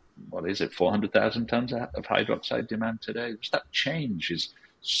 Now, what is it, 400,000 tons of hydroxide demand today? Just that change is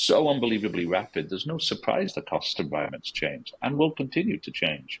so unbelievably rapid. There's no surprise the cost environment's changed and will continue to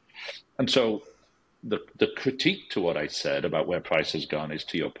change. And so the critique to what I said about where price has gone is,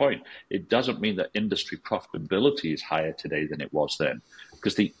 to your point, it doesn't mean that industry profitability is higher today than it was then,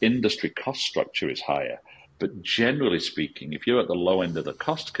 because the industry cost structure is higher. But generally speaking, if you're at the low end of the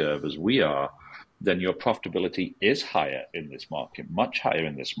cost curve, as we are, then your profitability is higher in this market, much higher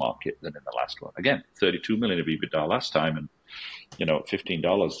in this market than in the last one. Again, 32 million of EBITDA last time, and at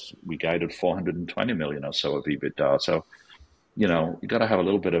 $15, we guided 420 million or so of EBITDA. So, you got to have a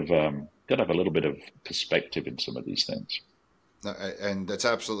little bit of perspective in some of these things. And that's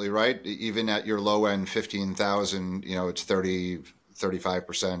absolutely right. Even at your low end, 15,000, it's 35%,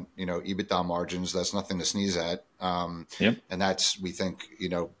 EBITDA margins. That's nothing to sneeze at. Yep. And that's, we think,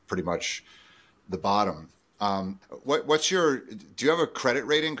 pretty much the bottom. Do you have a credit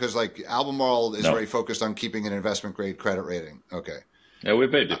rating? Because Albemarle is very focused on keeping an investment grade credit rating. Okay. Yeah, we're a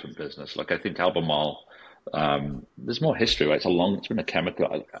very different business. I think Albemarle, there's more history, right? It's been a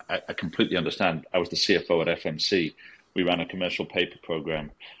chemical. I completely understand. I was the CFO at FMC. We ran a commercial paper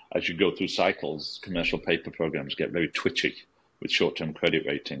program. As you go through cycles, commercial paper programs get very twitchy with short-term credit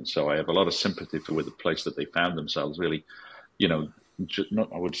ratings. So I have a lot of sympathy for the place that they found themselves, really,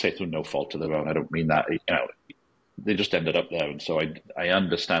 I would say through no fault of their own. I don't mean that. They just ended up there. And so I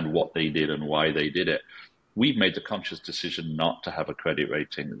understand what they did and why they did it. We've made the conscious decision not to have a credit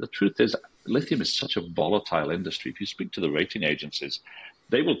rating. The truth is, lithium is such a volatile industry. If you speak to the rating agencies,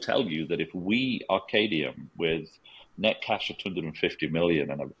 they will tell you that if we, Arcadium, with net cash of $250 million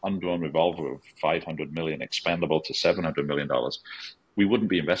and an undrawn revolver of $500 million, expandable to $700 million, we wouldn't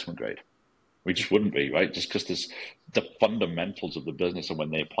be investment grade. We just wouldn't be, right? Just because there's the fundamentals of the business, and when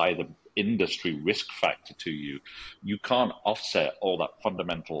they apply the industry risk factor to you, you can't offset all that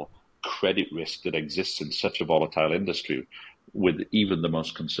fundamental credit risk that exists in such a volatile industry with even the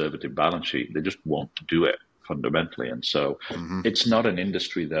most conservative balance sheet. They just won't do it fundamentally. And so it's not an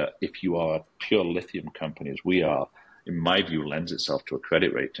industry that, if you are a pure lithium company, as we are, in my view, lends itself to a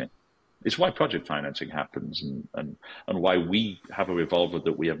credit rating. It's why project financing happens and why we have a revolver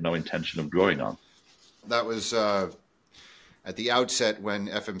that we have no intention of drawing on. That was at the outset when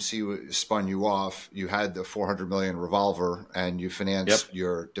FMC spun you off. You had the $400 million revolver and you financed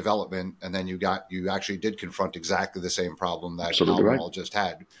your development, and then you actually did confront exactly the same problem that Albemarle just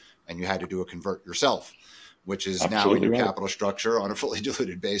had, and you had to do a convert yourself, which is now in your capital structure on a fully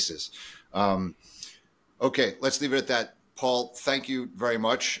diluted basis. Okay, let's leave it at that. Paul, thank you very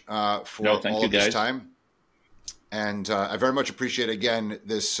much for all of this time. And I very much appreciate, again,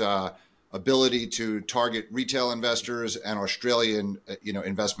 this ability to target retail investors and Australian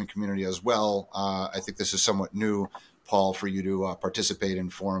investment community as well. I think this is somewhat new, Paul, for you to participate in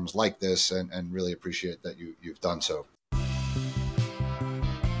forums like this, and really appreciate that you've done so.